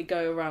can't really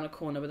go around a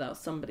corner without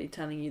somebody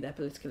telling you their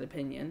political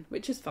opinion,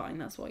 which is fine.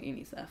 That's what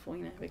uni's there for, a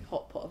big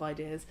hot pot of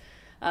ideas.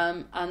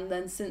 And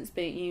then since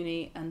being at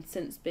uni and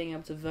since being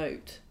able to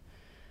vote,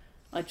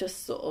 I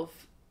just sort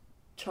of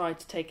tried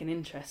to take an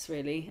interest,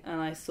 really,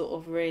 and I sort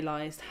of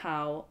realised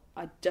how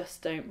I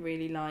just don't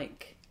really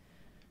like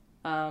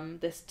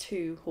this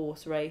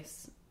 2-horse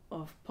race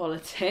of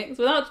politics.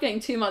 Without getting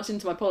too much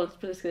into my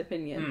political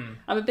opinion,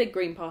 I'm a big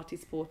Green Party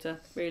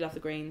supporter, really love the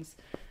Greens.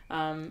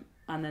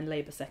 And then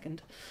Labour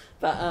second.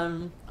 But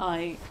I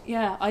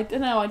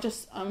don't know,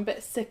 I'm a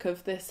bit sick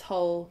of this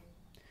whole,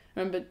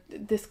 remember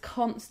this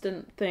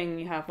constant thing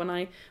you have. When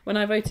I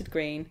voted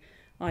Green,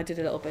 I did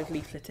a little bit of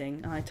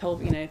leafleting, and I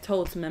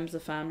told some members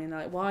of the family, and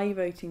they're like, why are you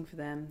voting for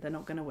them? They're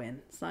not going to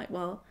win. It's like,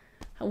 well,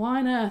 why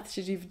on earth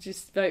should you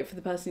just vote for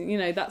the person?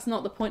 That's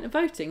not the point of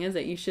voting, is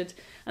it? You should,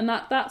 and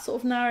that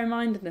sort of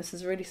narrow-mindedness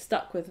has really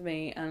stuck with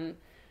me, and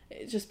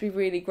it'd just be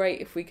really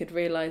great if we could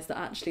realise that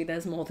actually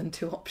there's more than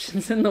two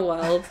options in the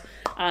world,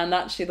 and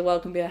actually the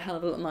world can be a hell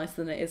of a lot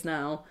nicer than it is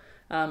now,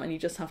 and you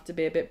just have to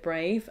be a bit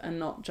brave and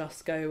not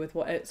just go with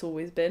what it's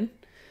always been.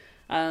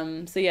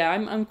 So yeah,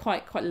 I'm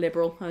quite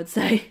liberal, I would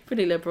say,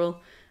 pretty liberal,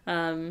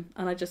 and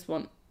I just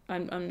want,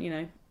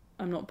 I'm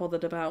not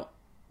bothered about,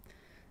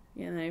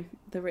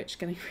 the rich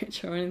getting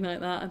richer or anything like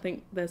that. I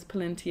think there's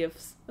plenty of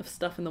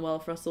stuff in the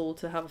world for us all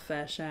to have a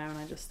fair share, and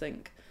I just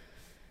think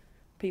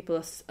people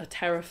are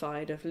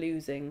terrified of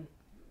losing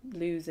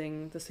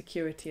the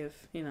security of,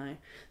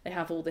 they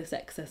have all this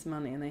excess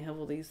money and they have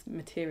all these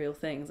material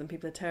things, and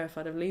people are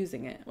terrified of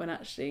losing it, when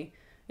actually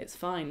it's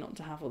fine not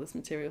to have all this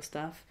material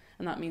stuff,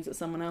 and that means that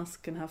someone else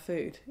can have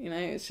food.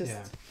 It's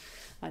just,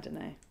 I don't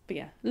know. But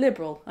yeah,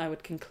 liberal, I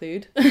would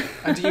conclude.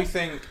 And do you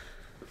think,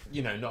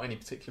 not any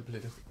particular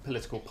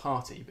political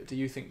party, but do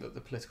you think that the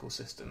political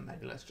system,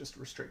 maybe let's just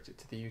restrict it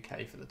to the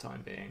UK for the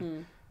time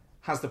being,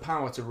 has the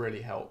power to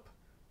really help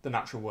the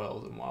natural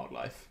world and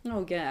wildlife?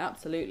 Oh yeah,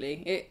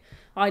 absolutely.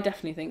 I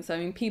definitely think so. I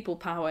mean, people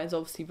power is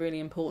obviously really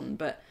important,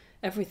 but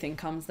everything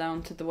comes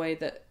down to the way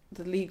that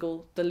the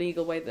legal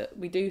way that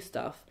we do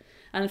stuff.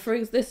 And this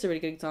is a really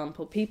good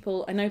example.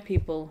 I know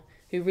people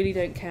who really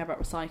don't care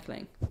about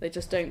recycling. They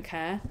just don't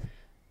care.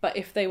 But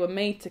if they were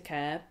made to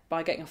care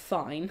by getting a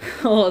fine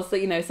or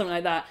something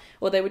like that,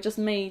 or they were just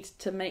made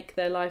to make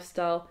their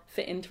lifestyle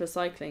fit into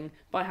recycling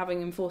by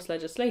having enforced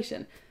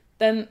legislation,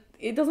 then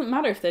it doesn't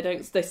matter if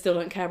they still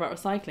don't care about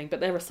recycling, but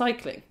they're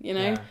recycling,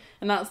 Yeah.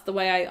 And that's the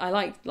way I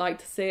like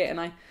to see it.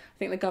 And I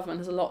think the government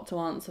has a lot to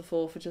answer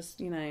for just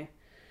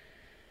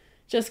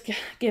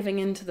giving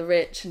in to the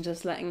rich and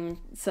just letting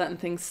certain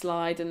things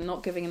slide and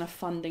not giving enough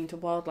funding to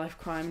wildlife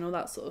crime and all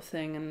that sort of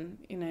thing. And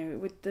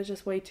they're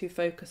just way too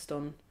focused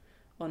on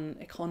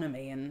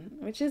economy, and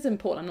which is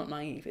important. I'm not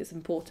naive, it's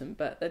important,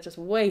 but they're just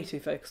way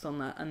too focused on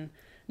that and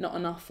not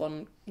enough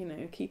on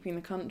keeping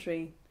the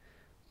country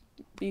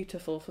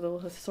beautiful for the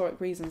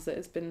historic reasons that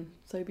it's been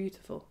so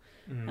beautiful.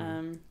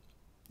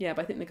 But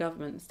I think the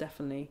government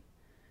definitely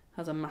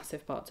has a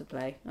massive part to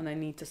play, and they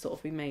need to sort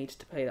of be made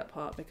to play that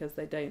part, because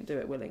they don't do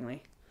it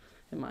willingly,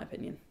 in my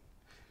opinion.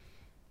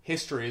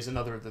 History is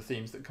another of the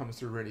themes that comes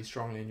through really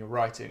strongly in your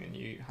writing, and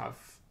you have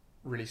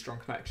really strong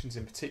connections,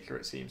 in particular,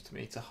 it seems to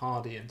me, to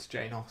Hardy and to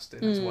Jane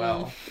Austen as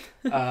well.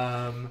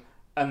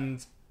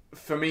 And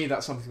for me,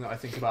 that's something that I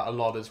think about a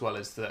lot as well,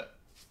 is that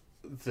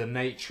the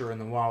nature and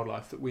the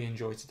wildlife that we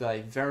enjoy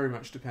today very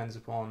much depends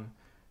upon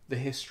the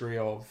history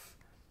of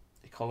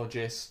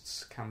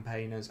ecologists,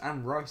 campaigners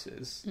and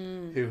writers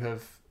who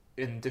have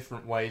in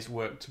different ways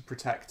worked to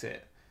protect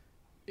it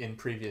in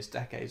previous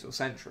decades or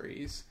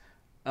centuries.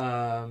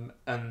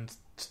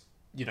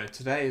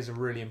 Today is a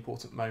really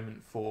important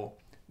moment for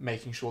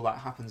making sure that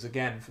happens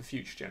again for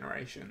future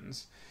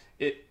generations.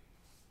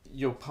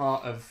 You're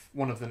part of,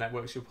 one of the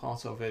networks you're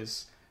part of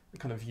is the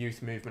kind of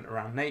youth movement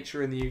around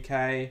nature in the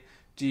UK.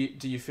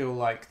 Do you feel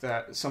like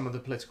that some of the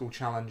political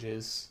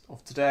challenges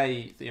of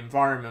today, the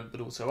environment,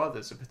 but also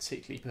others, are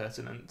particularly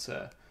pertinent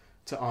to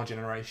our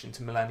generation,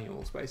 to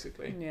millennials,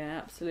 basically? Yeah,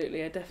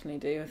 absolutely. I definitely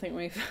do. I think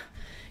we've,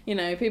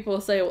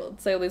 people say all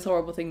these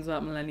horrible things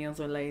about millennials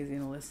are lazy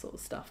and all this sort of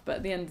stuff. But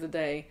at the end of the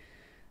day,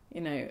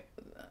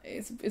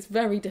 it's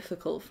very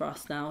difficult for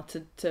us now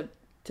to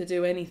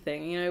do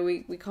anything.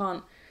 We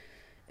can't.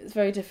 It's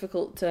very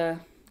difficult to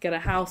get a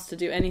house, to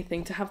do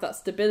anything, to have that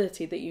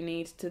stability that you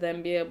need to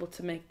then be able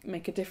to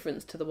make a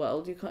difference to the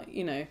world. You can't,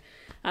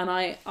 and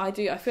I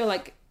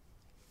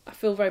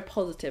feel very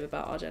positive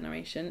about our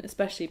generation,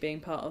 especially being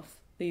part of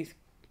the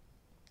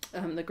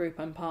group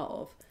I'm part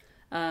of.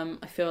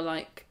 I feel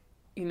like,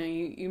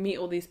 you meet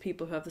all these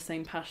people who have the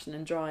same passion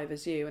and drive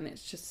as you, and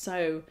it's just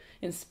so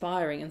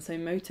inspiring and so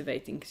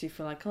motivating, because you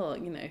feel like,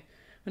 we're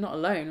not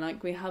alone.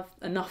 Like, we have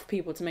enough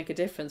people to make a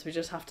difference. We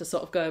just have to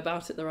sort of go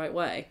about it the right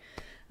way.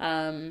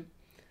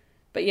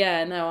 But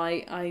yeah, no,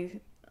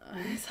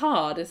 it's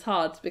hard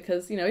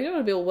because, you don't want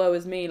to be all woe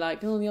is me, like,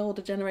 the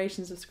older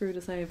generations have screwed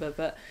us over,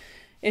 but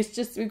it's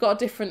just, we've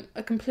got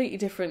a completely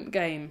different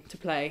game to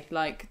play,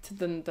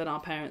 than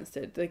our parents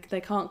did. They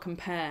can't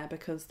compare,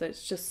 because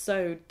it's just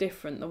so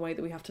different the way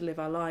that we have to live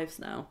our lives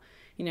now.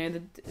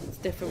 It's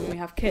different when we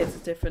have kids,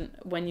 it's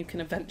different when you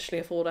can eventually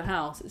afford a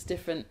house, it's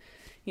different,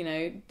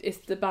 it's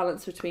the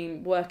balance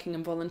between working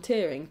and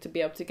volunteering to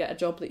be able to get a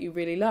job that you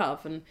really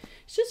love, and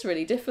it's just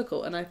really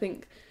difficult. And I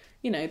think,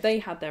 they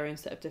had their own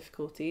set of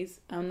difficulties,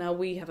 and now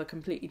we have a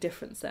completely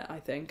different set, I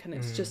think, and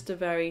it's just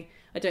I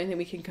don't think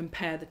we can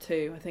compare the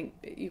two. I think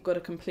you've got to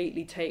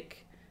completely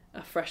take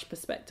a fresh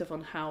perspective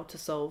on how to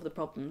solve the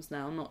problems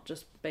now, not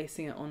just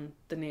basing it on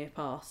the near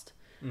past.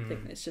 I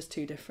think it's just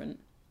too different.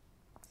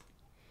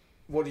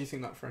 What do you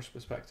think that fresh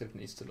perspective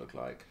needs to look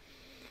like?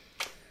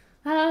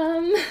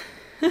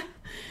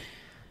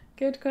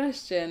 Good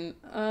question.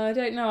 I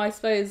don't know, I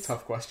suppose...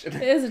 Tough question.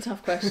 It is a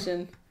tough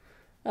question.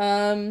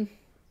 From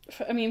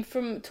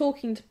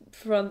talking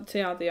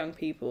to other young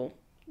people,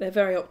 they're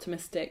very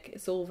optimistic.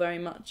 It's all very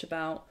much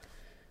about.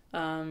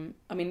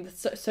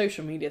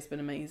 Social media's been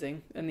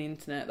amazing, and the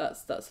internet.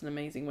 That's an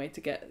amazing way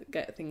to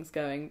get things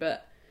going.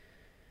 But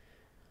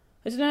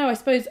I don't know. I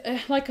suppose,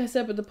 like I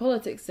said with the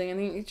politics thing, I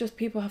think it's just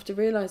people have to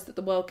realise that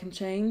the world can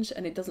change,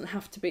 and it doesn't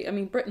have to be. I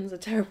mean, Britain's a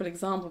terrible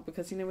example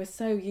because we're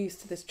so used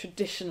to this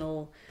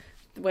traditional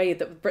way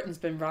that Britain's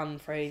been run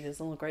for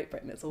ages. Oh, Great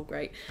Britain, it's all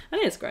great. And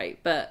it's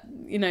great, but,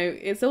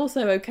 it's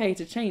also okay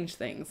to change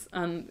things.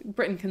 And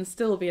Britain can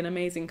still be an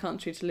amazing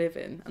country to live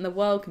in. And the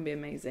world can be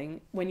amazing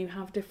when you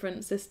have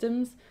different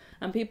systems.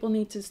 And people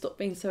need to stop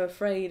being so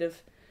afraid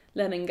of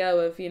letting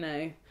go of,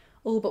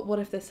 but what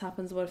if this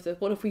happens? What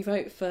if we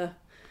vote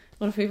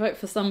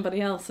for somebody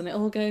else and it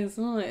all goes,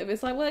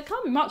 it's like, well, it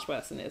can't be much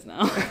worse than it is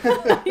now.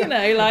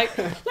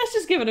 Let's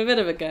just give it a bit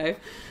of a go.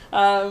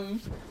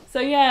 So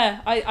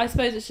yeah, I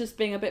suppose it's just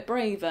being a bit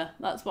braver.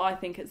 That's what I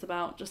think it's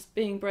about, just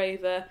being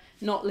braver,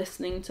 not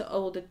listening to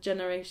older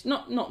generation,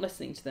 not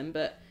listening to them,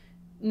 but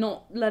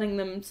not letting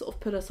them sort of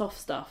put us off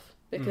stuff,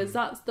 because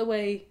that's the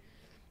way,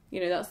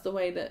 that's the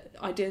way that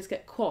ideas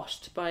get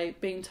quashed, by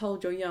being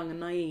told you're young and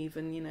naive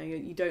and,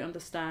 you don't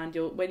understand.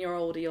 When you're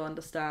older, you'll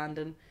understand.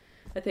 And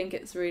I think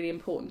it's really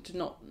important to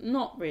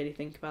not really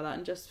think about that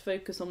and just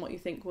focus on what you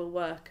think will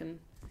work and,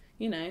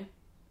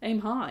 aim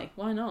high.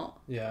 Why not?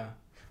 Yeah.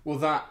 Well,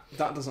 that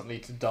doesn't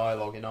lead to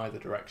dialogue in either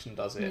direction,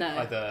 does it? No.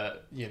 Either,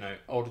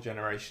 older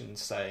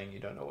generations saying you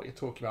don't know what you're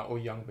talking about, or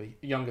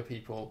younger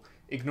people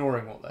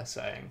ignoring what they're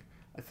saying.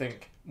 I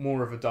think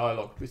more of a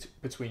dialogue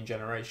between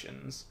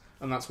generations,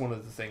 and that's one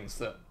of the things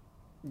that,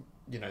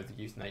 the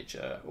Youth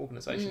Nature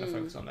organisation, that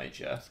Focus on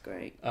Nature, that's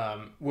great.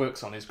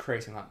 Works on, is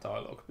creating that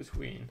dialogue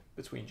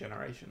between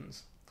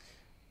generations.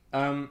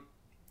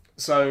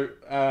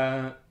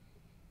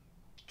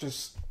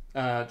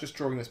 Just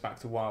drawing this back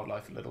to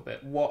wildlife a little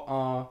bit,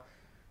 what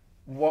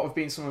have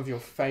been some of your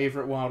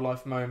favourite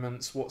wildlife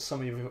moments? What's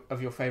some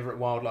of your favourite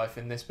wildlife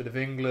in this bit of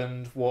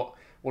England? What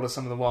are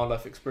some of the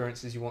wildlife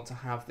experiences you want to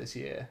have this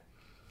year?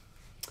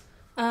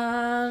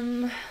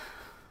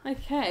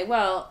 Okay,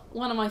 well,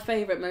 one of my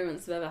favourite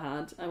moments I've ever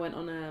had, I went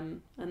on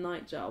a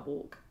nightjar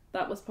walk.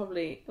 That was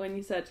probably, when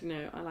you said,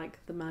 I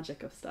like the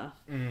magic of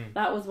stuff,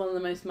 that was one of the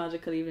most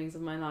magical evenings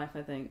of my life,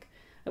 I think.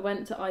 I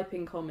went to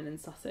Iping Common in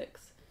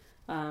Sussex.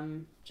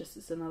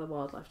 It's another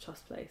wildlife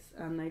trust place,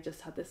 and they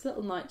just had this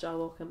little nightjar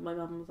walk, and my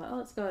mum was like,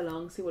 let's go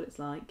along, see what it's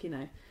like,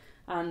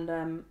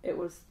 and it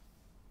was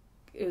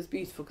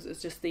beautiful because it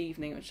was just the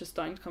evening. It was just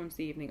starting to come to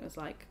the evening. It was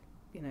like,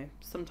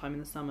 sometime in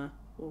the summer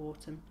or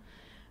autumn,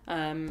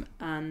 and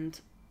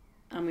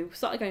we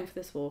started going for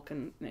this walk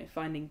and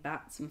finding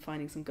bats and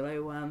finding some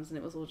glowworms, and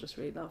it was all just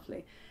really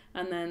lovely.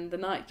 And then the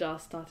nightjar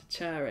started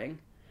chirring,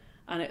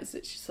 and it's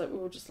just like, we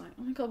were just like,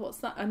 oh my god, what's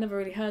that? I'd never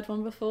really heard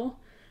one before.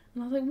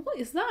 And I was like, what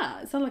is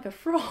that? It sounded like a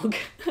frog.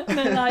 And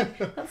then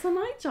that's a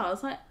nightjar. I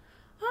was like,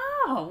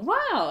 oh,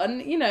 wow. And,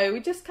 we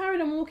just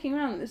carried on walking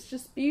around. It's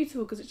just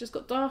beautiful because it just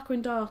got darker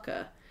and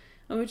darker.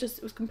 And it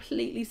was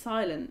completely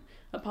silent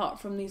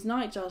apart from these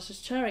nightjars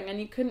just chirring. And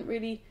you couldn't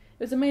really,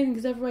 it was amazing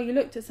because everywhere you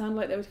looked, it sounded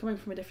like they were coming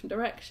from a different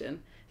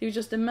direction. You were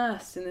just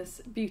immersed in this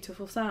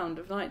beautiful sound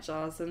of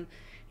nightjars. And,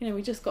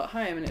 we just got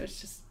home and it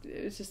was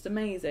just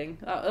amazing.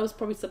 That was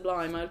probably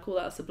sublime. I would call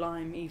that a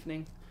sublime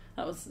evening.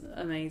 That was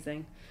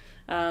amazing.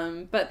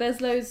 But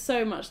there's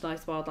so much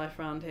nice wildlife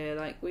around here.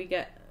 Like we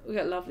get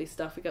lovely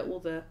stuff. We get all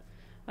the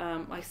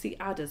I see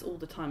adders all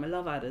the time. I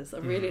love adders.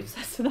 I'm really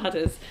obsessed with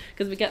adders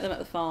because we get them at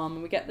the farm,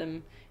 and we get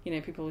them,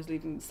 people always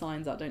leaving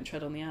signs out, don't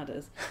tread on the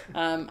adders.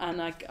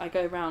 And I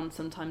go around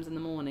sometimes in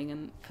the morning,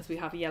 and because we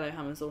have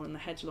yellowhammers all in the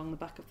hedge along the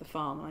back of the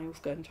farm, and I always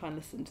go and try and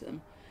listen to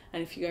them.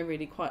 And if you go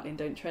really quietly and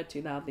don't tread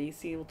too loudly, you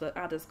see all the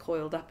adders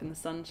coiled up in the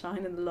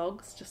sunshine and the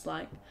logs, just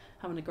like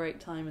having a great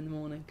time in the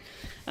morning.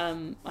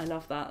 I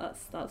love that.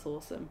 That's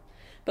awesome.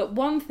 But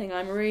one thing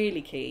I'm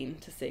really keen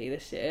to see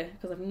this year,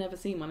 because I've never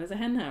seen one, is a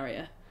hen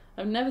harrier.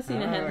 I've never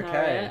seen a hen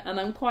harrier, and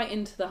I'm quite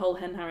into the whole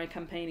hen harrier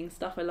campaigning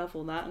stuff. I love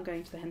all that. I'm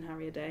going to the hen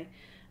harrier day.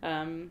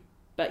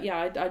 But yeah,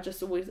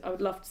 I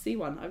would love to see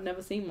one. I've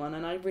never seen one,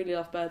 and I really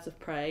love birds of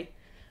prey.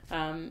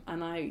 And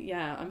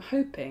I'm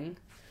hoping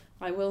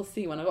I will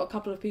see one. I've got a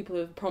couple of people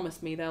who have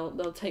promised me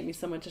they'll take me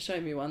somewhere to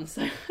show me one,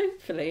 so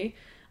hopefully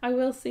I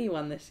will see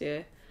one this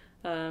year.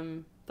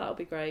 That'll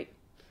be great.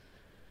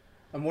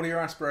 And what are your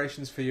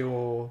aspirations for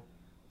your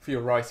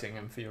writing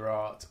and for your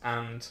art?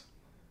 And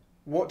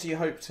what are your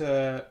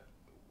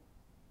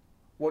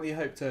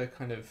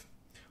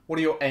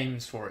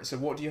aims for it? So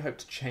what do you hope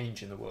to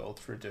change in the world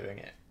through doing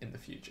it in the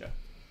future?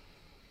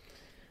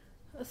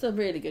 That's a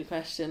really good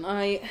question.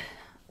 I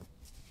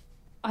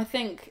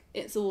think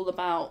it's all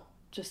about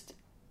just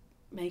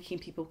making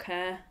people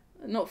care,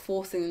 not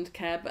forcing them to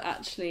care, but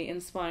actually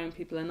inspiring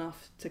people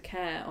enough to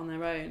care on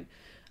their own.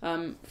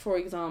 For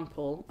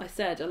example, I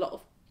said a lot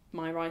of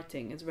my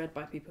writing is read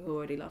by people who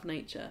already love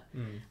nature,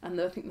 and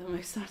I think the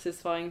most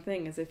satisfying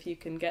thing is if you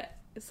can get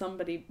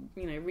somebody,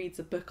 reads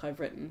a book I've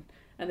written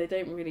and they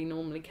don't really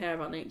normally care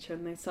about nature,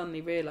 and they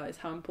suddenly realise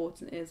how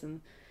important it is,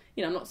 and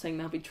I'm not saying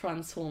they'll be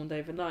transformed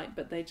overnight,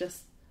 but they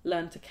just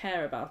learn to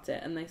care about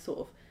it, and they sort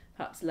of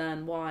perhaps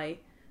learn why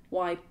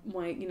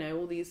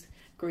all these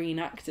green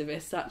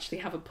activists actually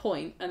have a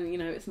point, and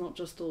it's not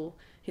just all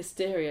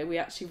hysteria. We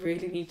actually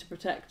really need to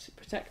protect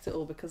it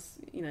all, because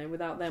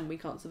without them we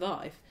can't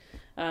survive.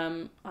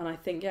 And I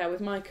think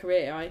with my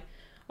career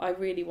I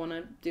really want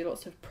to do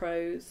lots of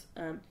prose,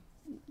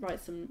 write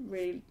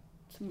some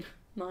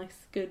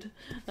nice good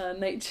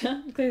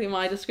nature. Clearly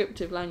my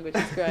descriptive language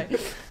is great. I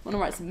want to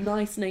write some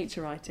nice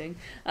nature writing,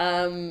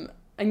 and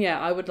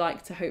I would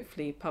like to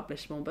hopefully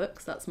publish more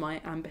books. That's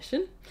my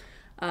ambition.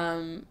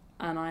 And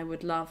I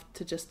would love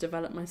to just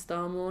develop my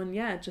style more, and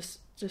just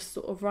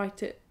sort of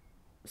write it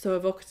so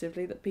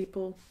evocatively that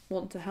people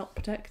want to help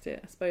protect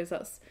it. I suppose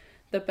that's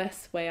the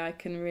best way I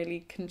can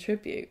really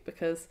contribute,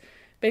 because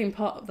being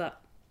part of that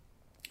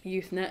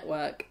youth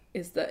network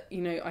is that,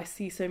 I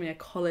see so many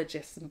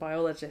ecologists and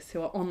biologists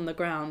who are on the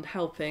ground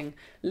helping,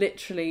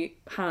 literally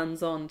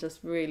hands-on, just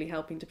really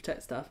helping to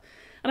protect stuff.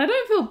 And I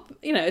don't feel,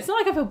 it's not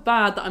like I feel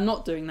bad that I'm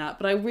not doing that,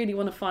 but I really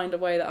want to find a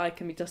way that I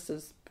can be just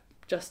as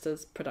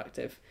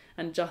productive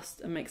and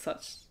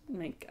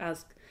make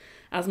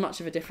as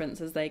much of a difference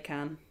as they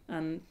can,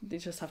 and you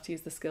just have to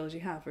use the skills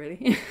you have,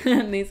 really.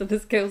 And these are the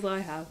skills I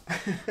have.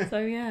 So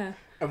yeah.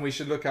 And we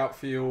should look out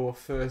for your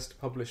first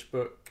published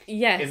book.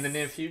 Yes. In the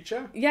near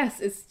future. Yes,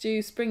 it's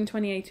due spring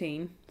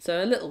 2018,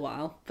 so a little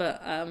while,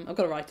 but I've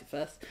got to write it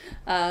first,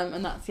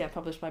 and that's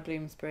published by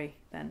Bloomsbury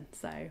then.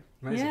 So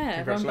amazing.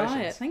 Yeah, run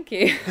by it. Thank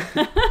you.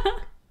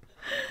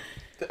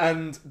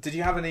 And did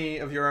you have any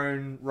of your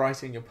own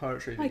writing, your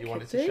poetry that you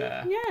wanted to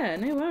share? Yeah,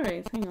 no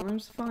worries. Hang on, I'll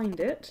just find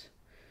it.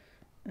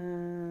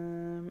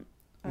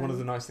 One of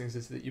the nice things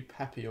is that you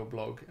pepper your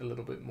blog a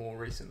little bit more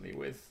recently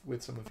with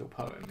some of your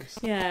poems.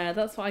 Yeah,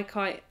 that's what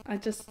it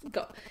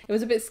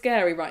was a bit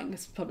scary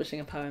publishing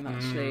a poem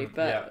actually,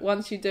 but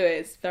once you do it,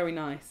 it's very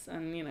nice,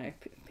 and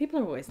people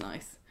are always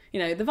nice.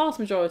 The vast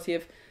majority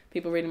of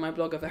people reading my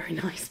blog are very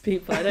nice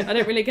people. I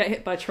don't really get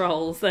hit by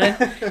trolls. They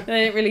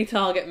don't really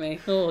target me.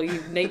 Oh,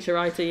 you nature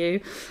writer, you.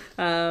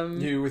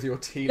 You with your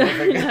tea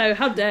loving. No,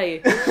 how dare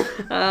you?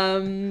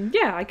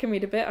 I can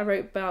read a bit. I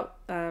wrote about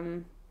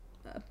a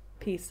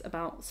piece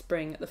about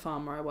spring at the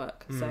farm where I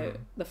work. So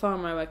the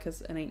farm where I work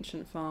is an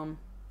ancient farm.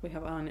 We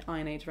have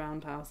Iron Age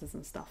roundhouses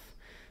and stuff.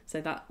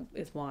 So that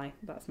is why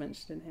that's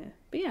mentioned in here.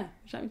 But would you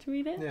like me to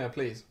read it? Yeah,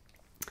 please.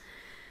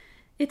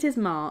 It is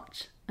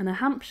March, and a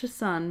Hampshire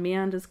sun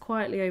meanders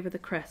quietly over the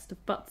crest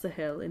of Butser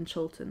Hill in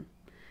Chiltern.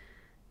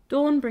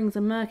 Dawn brings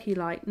a murky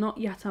light not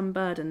yet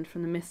unburdened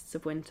from the mists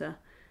of winter,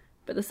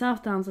 but the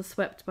South Downs are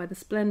swept by the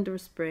splendour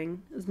of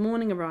spring as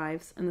morning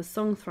arrives and the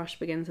song thrush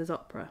begins his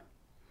opera.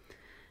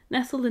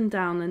 Nestled in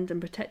downland and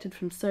protected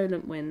from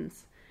solent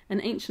winds,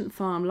 an ancient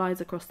farm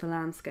lies across the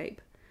landscape,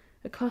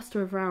 a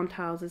cluster of round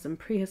houses and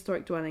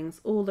prehistoric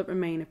dwellings, all that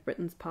remain of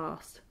Britain's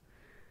past.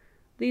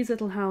 These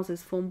little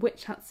houses form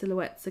witch hat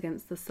silhouettes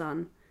against the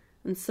sun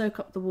and soak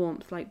up the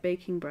warmth like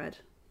baking bread.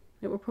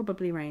 It will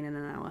probably rain in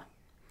an hour.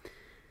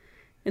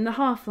 In the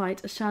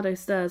half-light, a shadow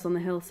stirs on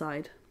the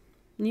hillside.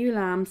 New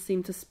lambs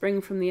seem to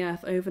spring from the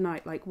earth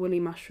overnight like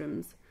woolly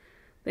mushrooms.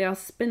 They are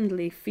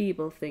spindly,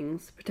 feeble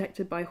things,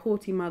 protected by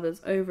haughty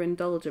mothers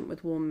overindulgent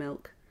with warm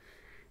milk.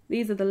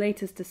 These are the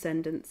latest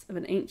descendants of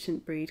an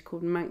ancient breed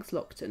called Manx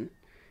Lockton,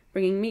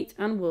 bringing meat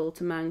and wool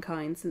to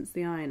mankind since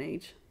the Iron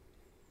Age.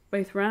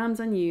 Both rams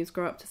and ewes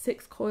grow up to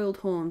 6 coiled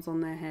horns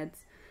on their heads,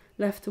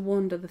 left to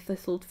wander the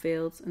thistled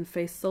fields and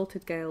face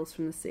salted gales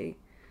from the sea.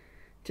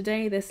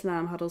 Today this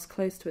lamb huddles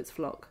close to its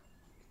flock.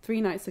 3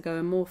 nights ago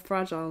a more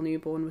fragile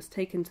newborn was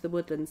taken to the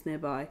woodlands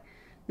nearby,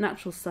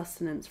 natural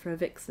sustenance for a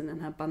vixen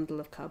and her bundle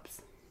of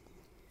cubs.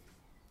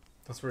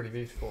 That's really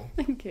beautiful.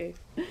 Thank you.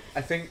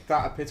 I think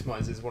that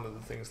epitomises one of the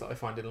things that I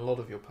find in a lot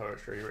of your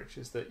poetry, which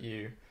is that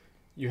you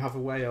have a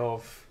way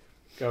of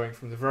going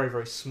from the very,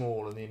 very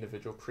small and the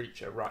individual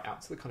creature right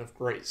out to the kind of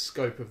great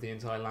scope of the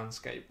entire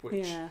landscape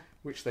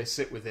which they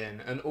sit within,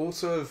 and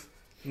also of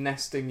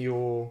nesting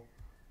your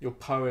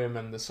poem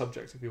and the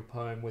subject of your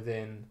poem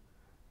within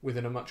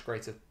a much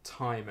greater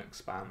time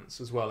expanse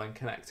as well, and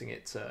connecting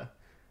it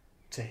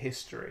to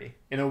history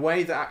in a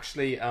way that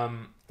actually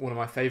one of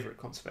my favourite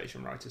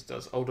conservation writers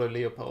does, Aldo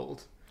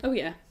Leopold. Oh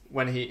yeah.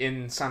 When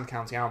in Sand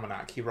County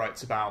Almanac he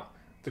writes about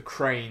the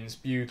cranes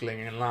bugling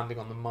and landing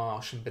on the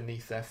marsh, and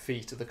beneath their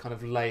feet are the kind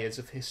of layers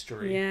of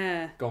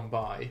history gone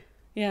by.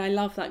 Yeah, I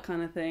love that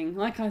kind of thing.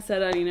 Like I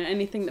said earlier,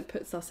 anything that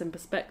puts us in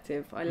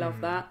perspective, I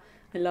love that.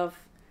 I love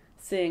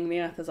seeing the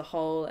earth as a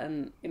whole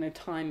and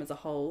time as a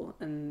whole,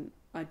 and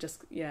I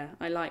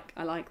like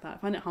that. I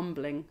find it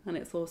humbling, and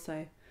it's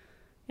also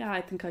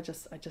I think I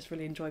just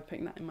really enjoy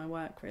putting that in my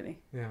work, really.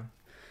 Yeah.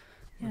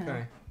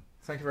 Okay.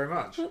 Thank you very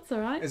much. That's all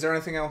right. Is there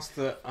anything else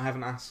that I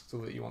haven't asked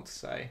or that you want to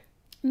say?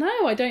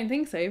 No, I don't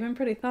think so. You've been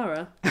pretty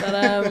thorough.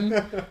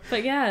 But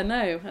but yeah,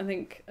 no, I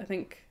think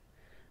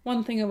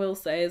one thing I will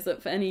say is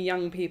that for any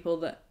young people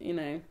that,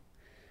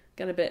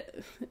 get a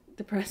bit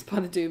depressed by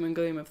the doom and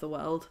gloom of the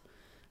world,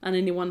 and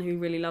anyone who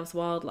really loves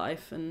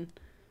wildlife, and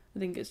I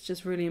think it's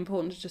just really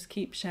important to just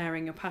keep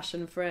sharing your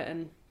passion for it,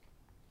 and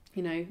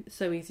you know, it's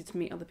so easy to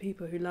meet other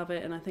people who love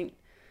it, and I think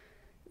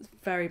it's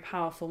very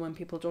powerful when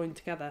people join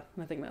together,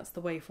 and I think that's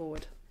the way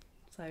forward.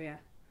 So yeah.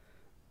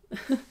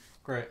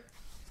 Great,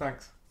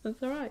 thanks.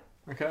 That's all right.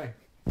 Okay.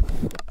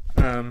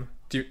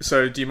 Do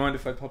you mind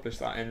if I publish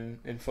that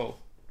in full?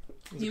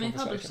 You may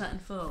publish that in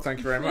full. Thank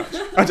you very much.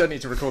 I don't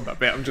need to record that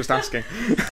bit. I'm just asking.